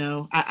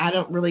 I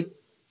don't really,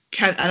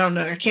 I don't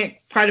know. I can't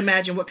quite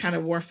imagine what kind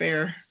of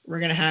warfare we're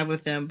going to have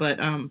with them,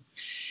 but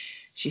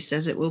she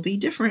says it will be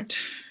different.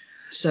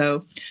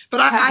 So,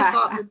 but I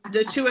thought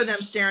the two of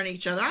them staring at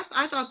each other,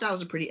 I thought that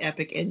was a pretty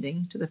epic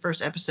ending to the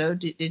first episode.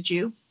 Did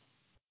you?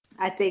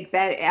 I think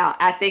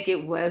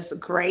it was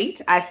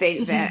great. I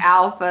think that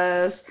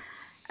Alpha's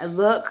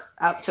look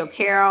up to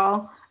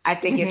Carol, I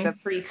think it's a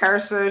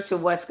precursor to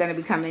what's going to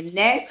be coming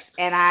next.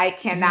 And I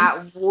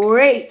cannot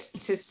wait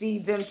to see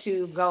them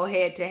two go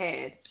head to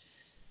head.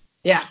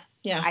 Yeah.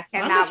 I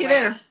cannot wait.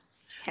 There.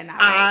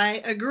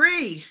 I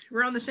agree.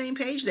 We're on the same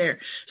page there.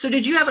 So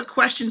did you have a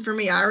question for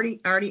me? I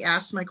already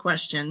asked my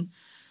question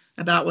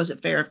about, was it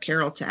fair of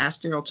Carol to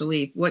ask Daryl to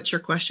leave? What's your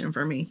question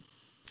for me?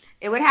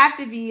 It would have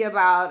to be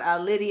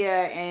about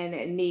Lydia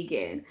and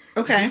Negan.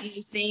 Okay. Do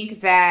you think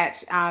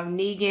that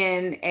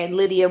Negan and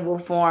Lydia will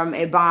form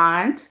a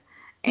bond?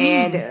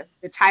 And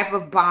the type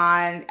of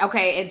bond,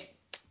 okay, and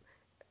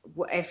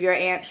if your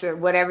answer,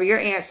 whatever your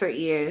answer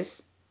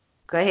is,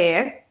 go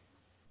ahead.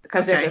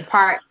 Because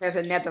there's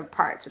another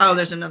part to that. Oh,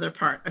 there's another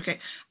part. Okay.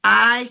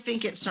 I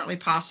think it's certainly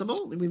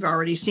possible. We've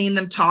already seen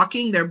them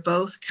talking. They're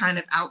both kind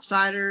of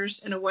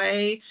outsiders in a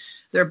way.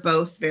 They're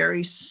both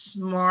very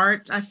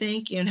smart, I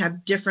think, and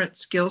have different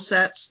skill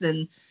sets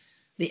than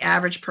the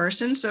average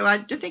person. So I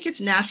think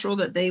it's natural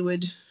that they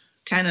would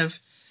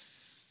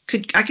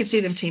I could see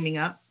them teaming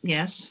up.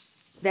 Yes.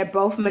 They're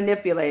both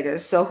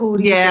manipulators. So who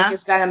do you think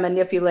is going to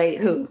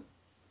manipulate who?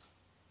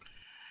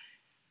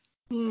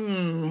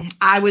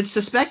 I would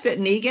suspect that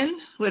Negan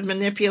would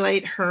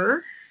manipulate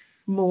her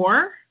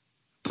more,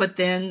 but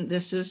then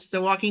this is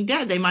The Walking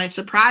Dead. They might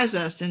surprise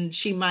us, and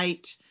she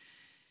might,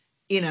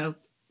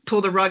 pull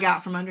the rug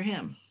out from under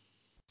him.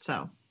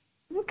 So.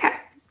 Okay.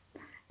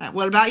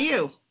 What about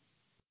you?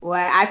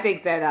 Well, I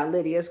think that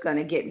Lydia's going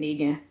to get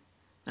Negan.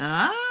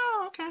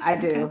 Oh, okay. I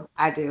do.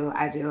 I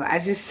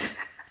just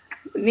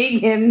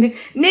Negan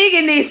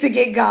needs to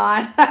get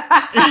gone.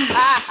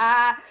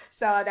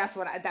 So that's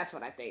what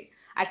I think.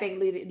 I think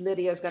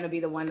Lydia's going to be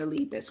the one to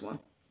lead this one.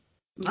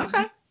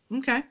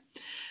 Okay.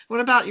 What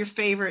about your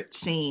favorite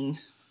scene?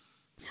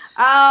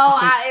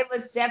 Oh, it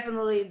was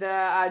definitely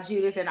the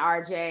Judith and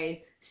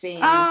RJ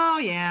scene. Oh,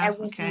 yeah. And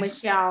with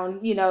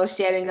Michonne,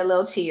 shedding a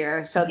little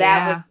tear. So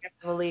that was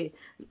definitely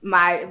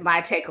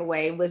my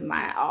takeaway with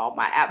my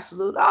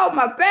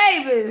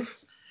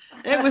babies.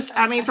 It was,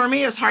 for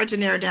me, it was hard to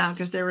narrow down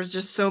because there was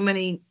just so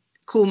many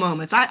cool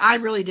moments. I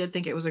really did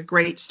think it was a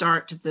great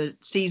start to the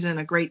season,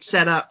 a great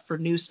setup for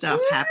new stuff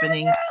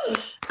happening.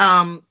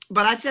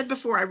 But I said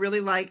before, I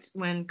really liked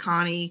when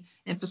Connie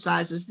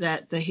emphasizes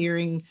that the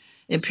hearing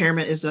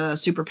impairment is a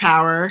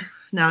superpower,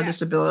 not a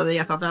disability.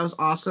 I thought that was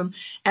awesome.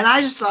 And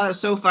I just thought it was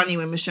so funny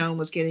when Michonne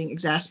was getting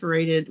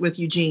exasperated with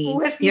Eugene.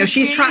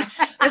 She's trying.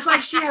 It's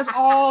like she has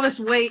all this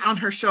weight on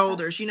her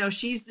shoulders. You know,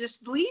 she's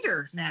this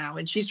leader now,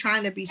 and she's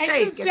trying to be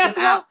safe, get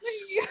them out.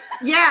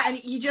 Yeah, and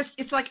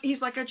it's like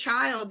he's like a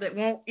child that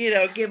won't,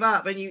 give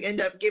up, and you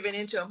end up giving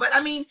into him. But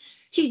I mean,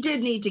 he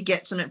did need to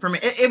get some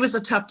information. It was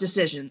a tough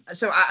decision.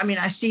 So I mean,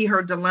 I see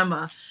her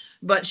dilemma,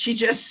 but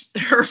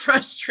her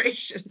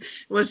frustration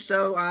was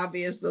so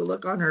obvious. The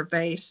look on her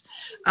face.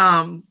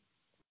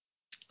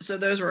 So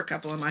those were a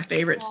couple of my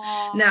favorites.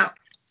 Aww. Now,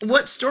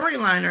 what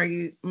storyline are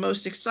you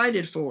most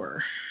excited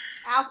for?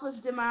 Alpha's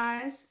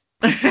demise.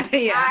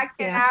 Yeah, I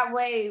cannot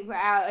wait.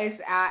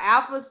 It's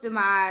Alpha's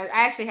demise.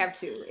 I actually have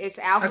two. It's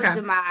Alpha's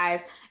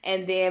demise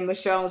and then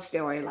Michonne's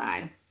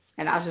storyline,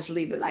 and I'll just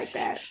leave it like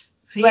that.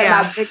 But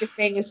my biggest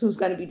thing is who's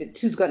going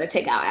to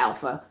take out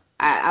Alpha.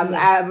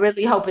 I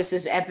really hope it's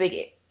as epic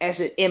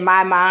as it in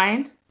my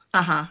mind.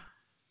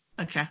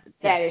 Okay.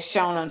 That is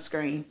shown on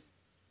screen.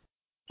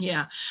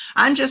 Yeah,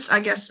 I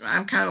guess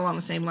I'm kind of along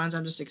the same lines.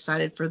 I'm just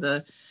excited for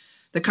the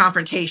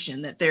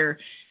confrontation that they're,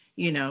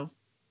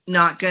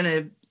 not going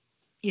to,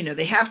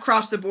 they have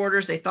crossed the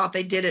borders. They thought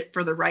they did it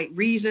for the right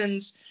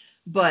reasons,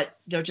 but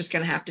they're just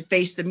going to have to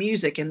face the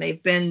music. And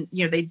they've been,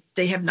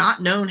 they have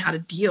not known how to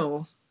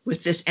deal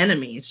with this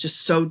enemy. It's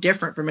just so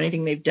different from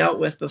anything they've dealt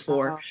with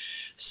before.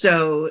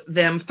 So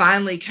them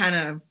finally kind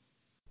of,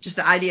 just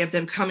the idea of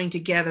them coming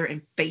together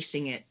and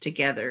facing it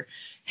together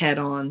head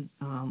on.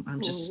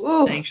 I'm just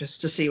anxious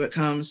to see what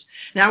comes.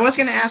 Now, I was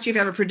going to ask you if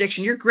you have a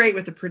prediction. You're great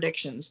with the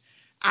predictions.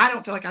 I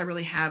don't feel like I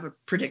really have a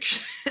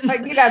prediction.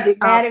 Like, you gotta be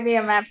mad at me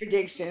on my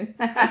prediction.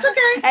 That's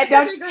okay. And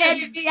don't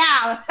edit me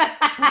out.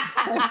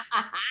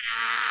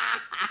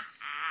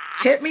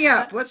 Hit me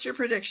up. What's your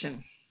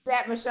prediction?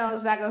 That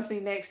Michonne's not gonna see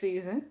next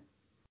season.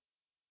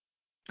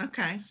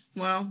 Okay.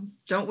 Well,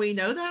 don't we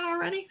know that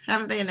already?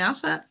 Haven't they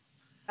announced that?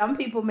 Some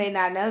people may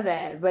not know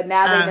that, but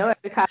now they know it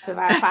because of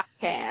our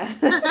podcast.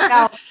 So,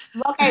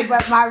 okay,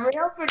 but my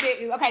real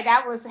prediction. Okay,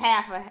 that was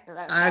half a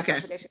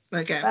prediction.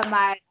 Okay. But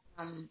my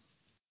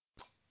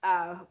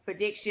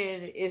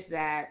prediction is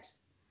that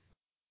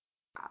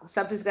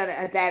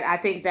I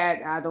think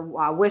that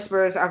the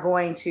Whisperers are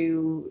going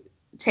to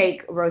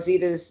take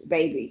Rosita's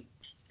baby.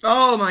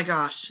 Oh my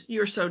gosh,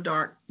 you're so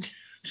dark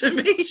to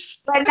me.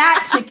 But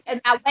not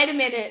to. Now wait a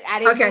minute, I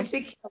didn't mean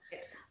to kill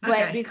it,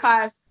 but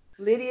because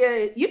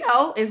Lydia,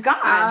 is gone.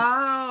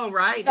 Oh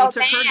right, so they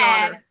took her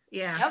daughter.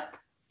 Yeah. Yep.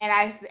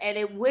 And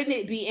it wouldn't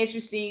it be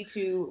interesting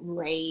to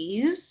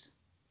raise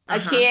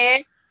a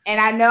kid? And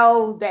I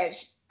know that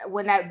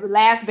when that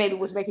last baby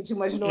was making too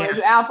much noise,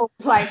 Alpha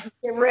was like,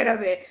 get rid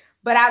of it.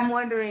 But I'm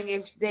wondering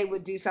if they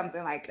would do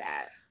something like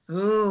that.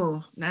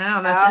 Ooh,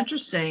 now that's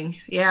interesting.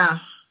 Yeah,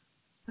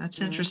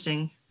 that's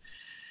interesting.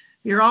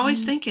 You're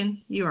always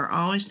thinking. You are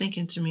always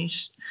thinking,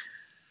 Tamish.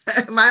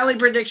 My only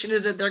prediction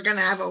is that they're going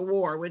to have a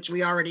war, which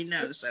we already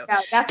know. So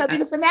that's going to be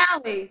the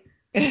finale.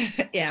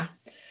 Yeah.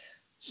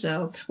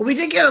 So, well, we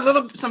did get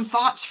some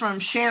thoughts from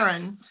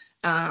Sharon.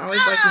 I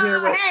always like to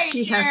hear what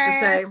she has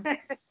to say.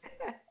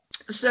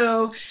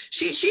 So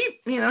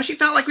she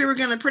felt like we were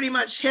going to pretty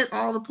much hit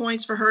all the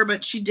points for her,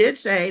 but she did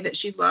say that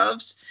she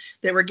loves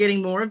that we're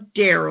getting more of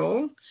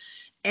Daryl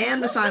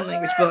and the sign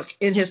language book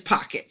in his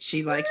pocket.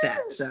 She liked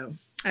that. So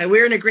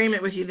we're in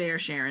agreement with you there,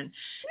 Sharon.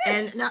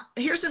 And now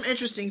here's some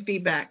interesting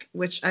feedback,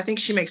 which I think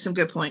she makes some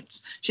good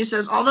points. She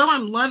says, although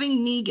I'm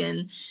loving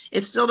Negan,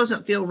 it still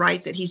doesn't feel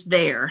right that he's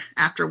there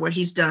after what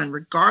he's done,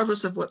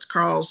 regardless of what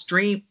Carl's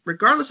dream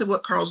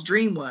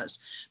was.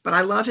 But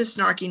I love his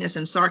snarkiness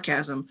and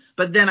sarcasm,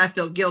 but then I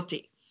feel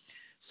guilty.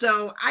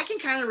 So I can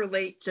kind of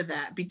relate to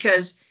that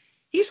because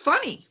he's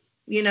funny,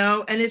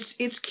 and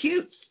it's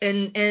cute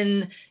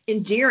and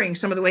endearing,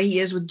 some of the way he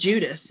is with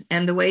Judith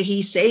and the way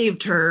he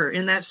saved her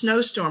in that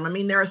snowstorm. I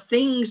mean, there are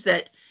things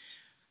that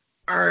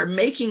are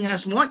making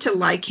us want to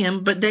like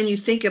him, but then you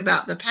think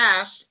about the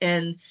past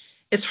and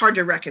it's hard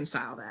to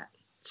reconcile that.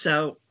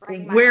 So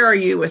where are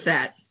you with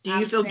that? Do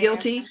you feel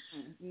guilty?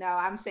 No,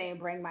 I'm saying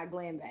bring my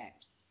Glenn back.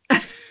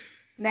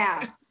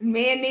 Now,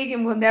 me and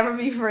Negan will never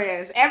be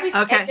friends.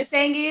 The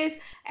thing is,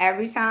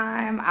 every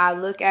time I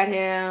look at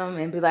him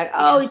and be like,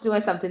 oh, he's doing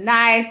something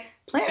nice,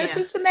 planting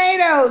some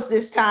tomatoes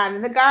this time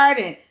in the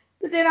garden.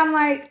 But then I'm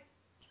like,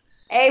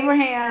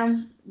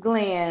 Abraham,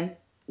 Glenn,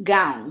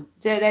 gone.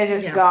 They're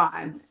just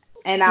gone.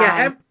 And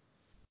I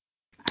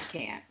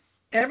can't.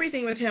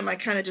 Everything with him, I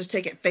kind of just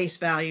take at face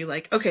value.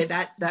 Like, okay,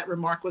 that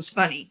remark was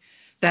funny.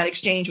 That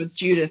exchange with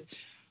Judith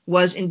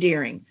was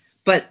endearing.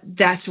 But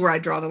that's where I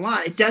draw the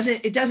line. It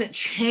doesn't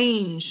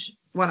change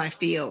what I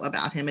feel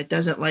about him. It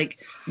doesn't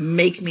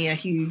make me a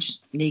huge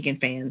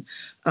Negan fan.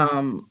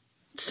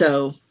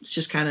 So it's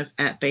just kind of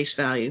at face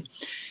value.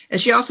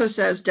 And she also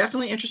says,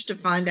 definitely interested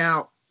to find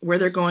out where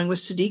they're going with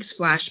Sadiq's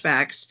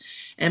flashbacks,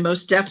 and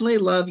most definitely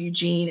love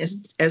Eugene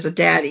as a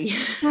daddy.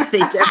 They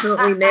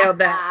definitely nailed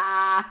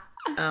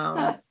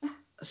that.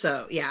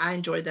 So yeah, I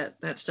enjoyed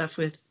that stuff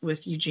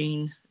with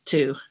Eugene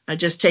too. It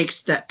just takes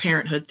that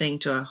parenthood thing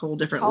to a whole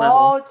different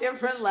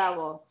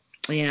level.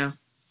 Yeah.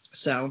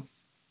 So,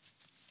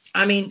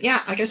 I mean, yeah,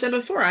 like I said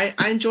before, I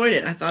enjoyed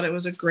it. I thought it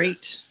was a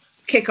great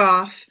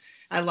kickoff.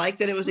 I like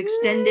that it was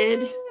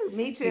extended.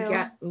 Me too. It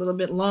got a little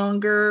bit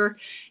longer,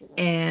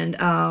 and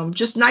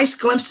just nice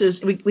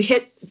glimpses. We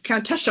kind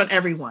of touched on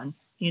everyone,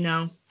 which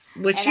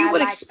And you I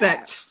would like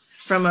expect that.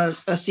 from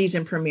a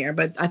season premiere,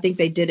 but I think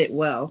they did it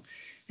well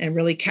and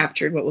really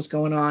captured what was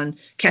going on,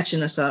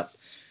 catching us up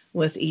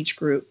with each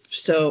group.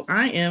 So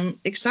I am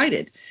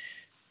excited.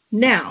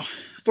 Now,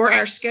 for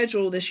our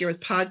schedule this year with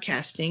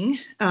podcasting,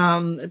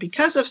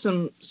 because of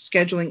some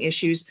scheduling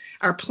issues,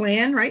 our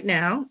plan right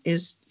now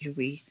is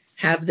we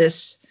have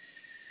this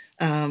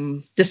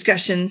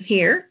discussion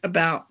here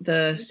about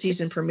the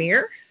season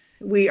premiere.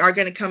 We are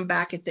going to come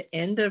back at the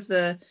end of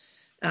the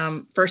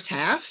first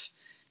half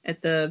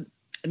at the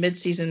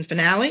mid-season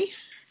finale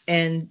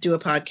and do a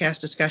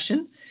podcast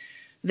discussion.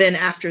 Then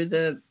after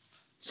the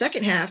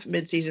second half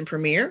mid-season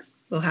premiere,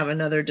 we'll have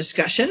another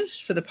discussion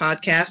for the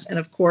podcast, and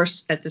of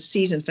course at the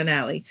season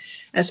finale.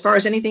 As far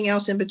as anything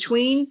else in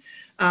between,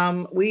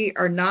 we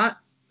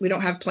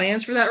don't have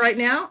plans for that right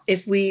now.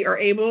 If we are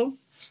able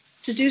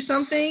to do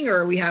something,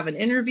 or we have an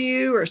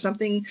interview or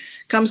something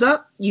comes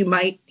up, you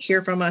might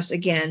hear from us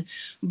again.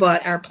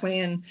 But our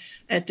plan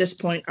at this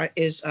point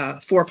is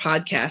 4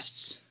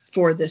 podcasts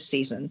for this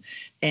season.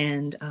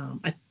 And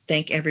I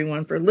thank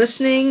everyone for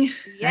listening.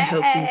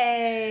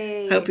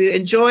 Yay! I hope you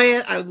enjoy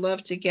it. I would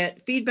love to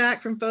get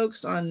feedback from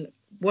folks on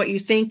what you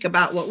think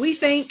about what we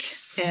think.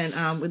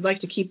 And we'd like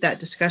to keep that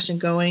discussion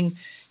going,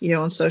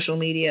 on social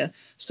media.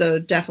 So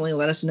definitely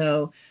let us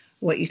know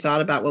what you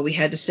thought about what we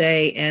had to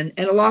say and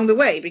along the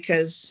way,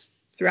 because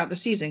throughout the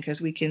season, because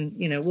we can,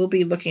 we'll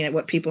be looking at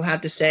what people have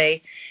to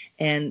say,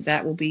 and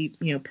that will be,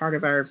 part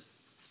of our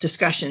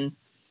discussion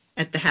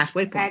at the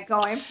halfway point.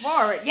 Going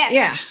forward, yes.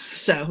 Yeah.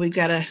 So we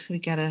gotta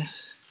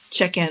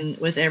check in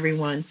with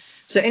everyone.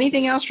 So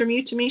anything else from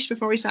you, Tamish,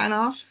 before we sign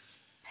off?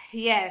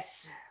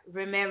 Yes.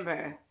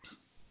 Remember,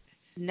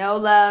 no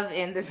love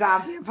in the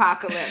zombie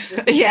apocalypse.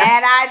 It's a Yeah.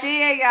 bad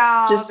idea,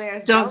 y'all. Just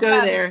don't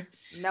go there.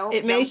 No,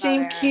 it may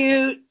seem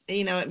cute,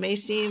 it may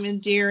seem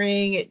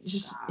endearing, it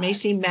just may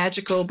seem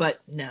magical,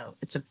 but no,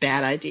 it's a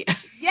bad idea.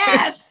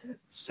 Yes.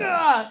 So,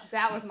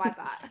 that was my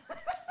thought.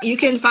 You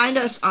can find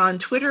us on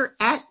Twitter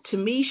at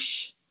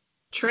Tameche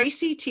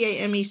Tracy,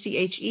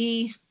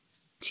 TamecheTraCey,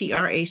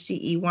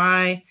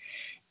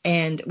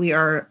 and we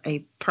are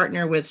a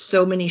partner with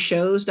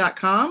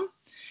SoManyShows.com,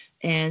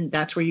 and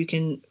that's where you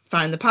can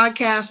find the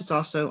podcast. It's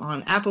also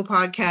on Apple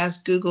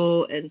Podcasts,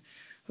 Google, and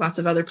lots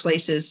of other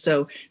places.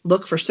 So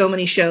look for So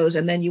Many Shows,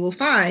 and then you will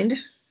find,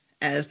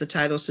 as the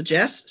title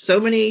suggests, so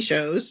many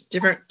shows,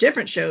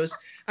 different shows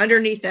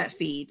underneath that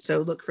feed. So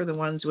look for the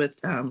ones with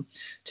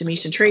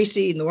Tameche and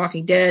Tracy and The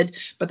Walking Dead,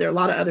 but there are a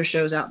lot of other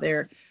shows out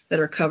there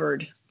that are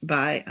covered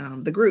by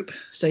the group.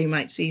 So you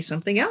might see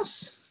something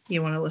else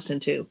you want to listen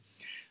to.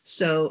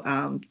 So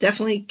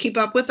definitely keep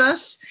up with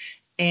us,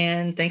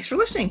 and thanks for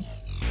listening.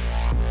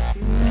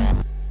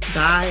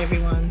 Bye,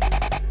 everyone.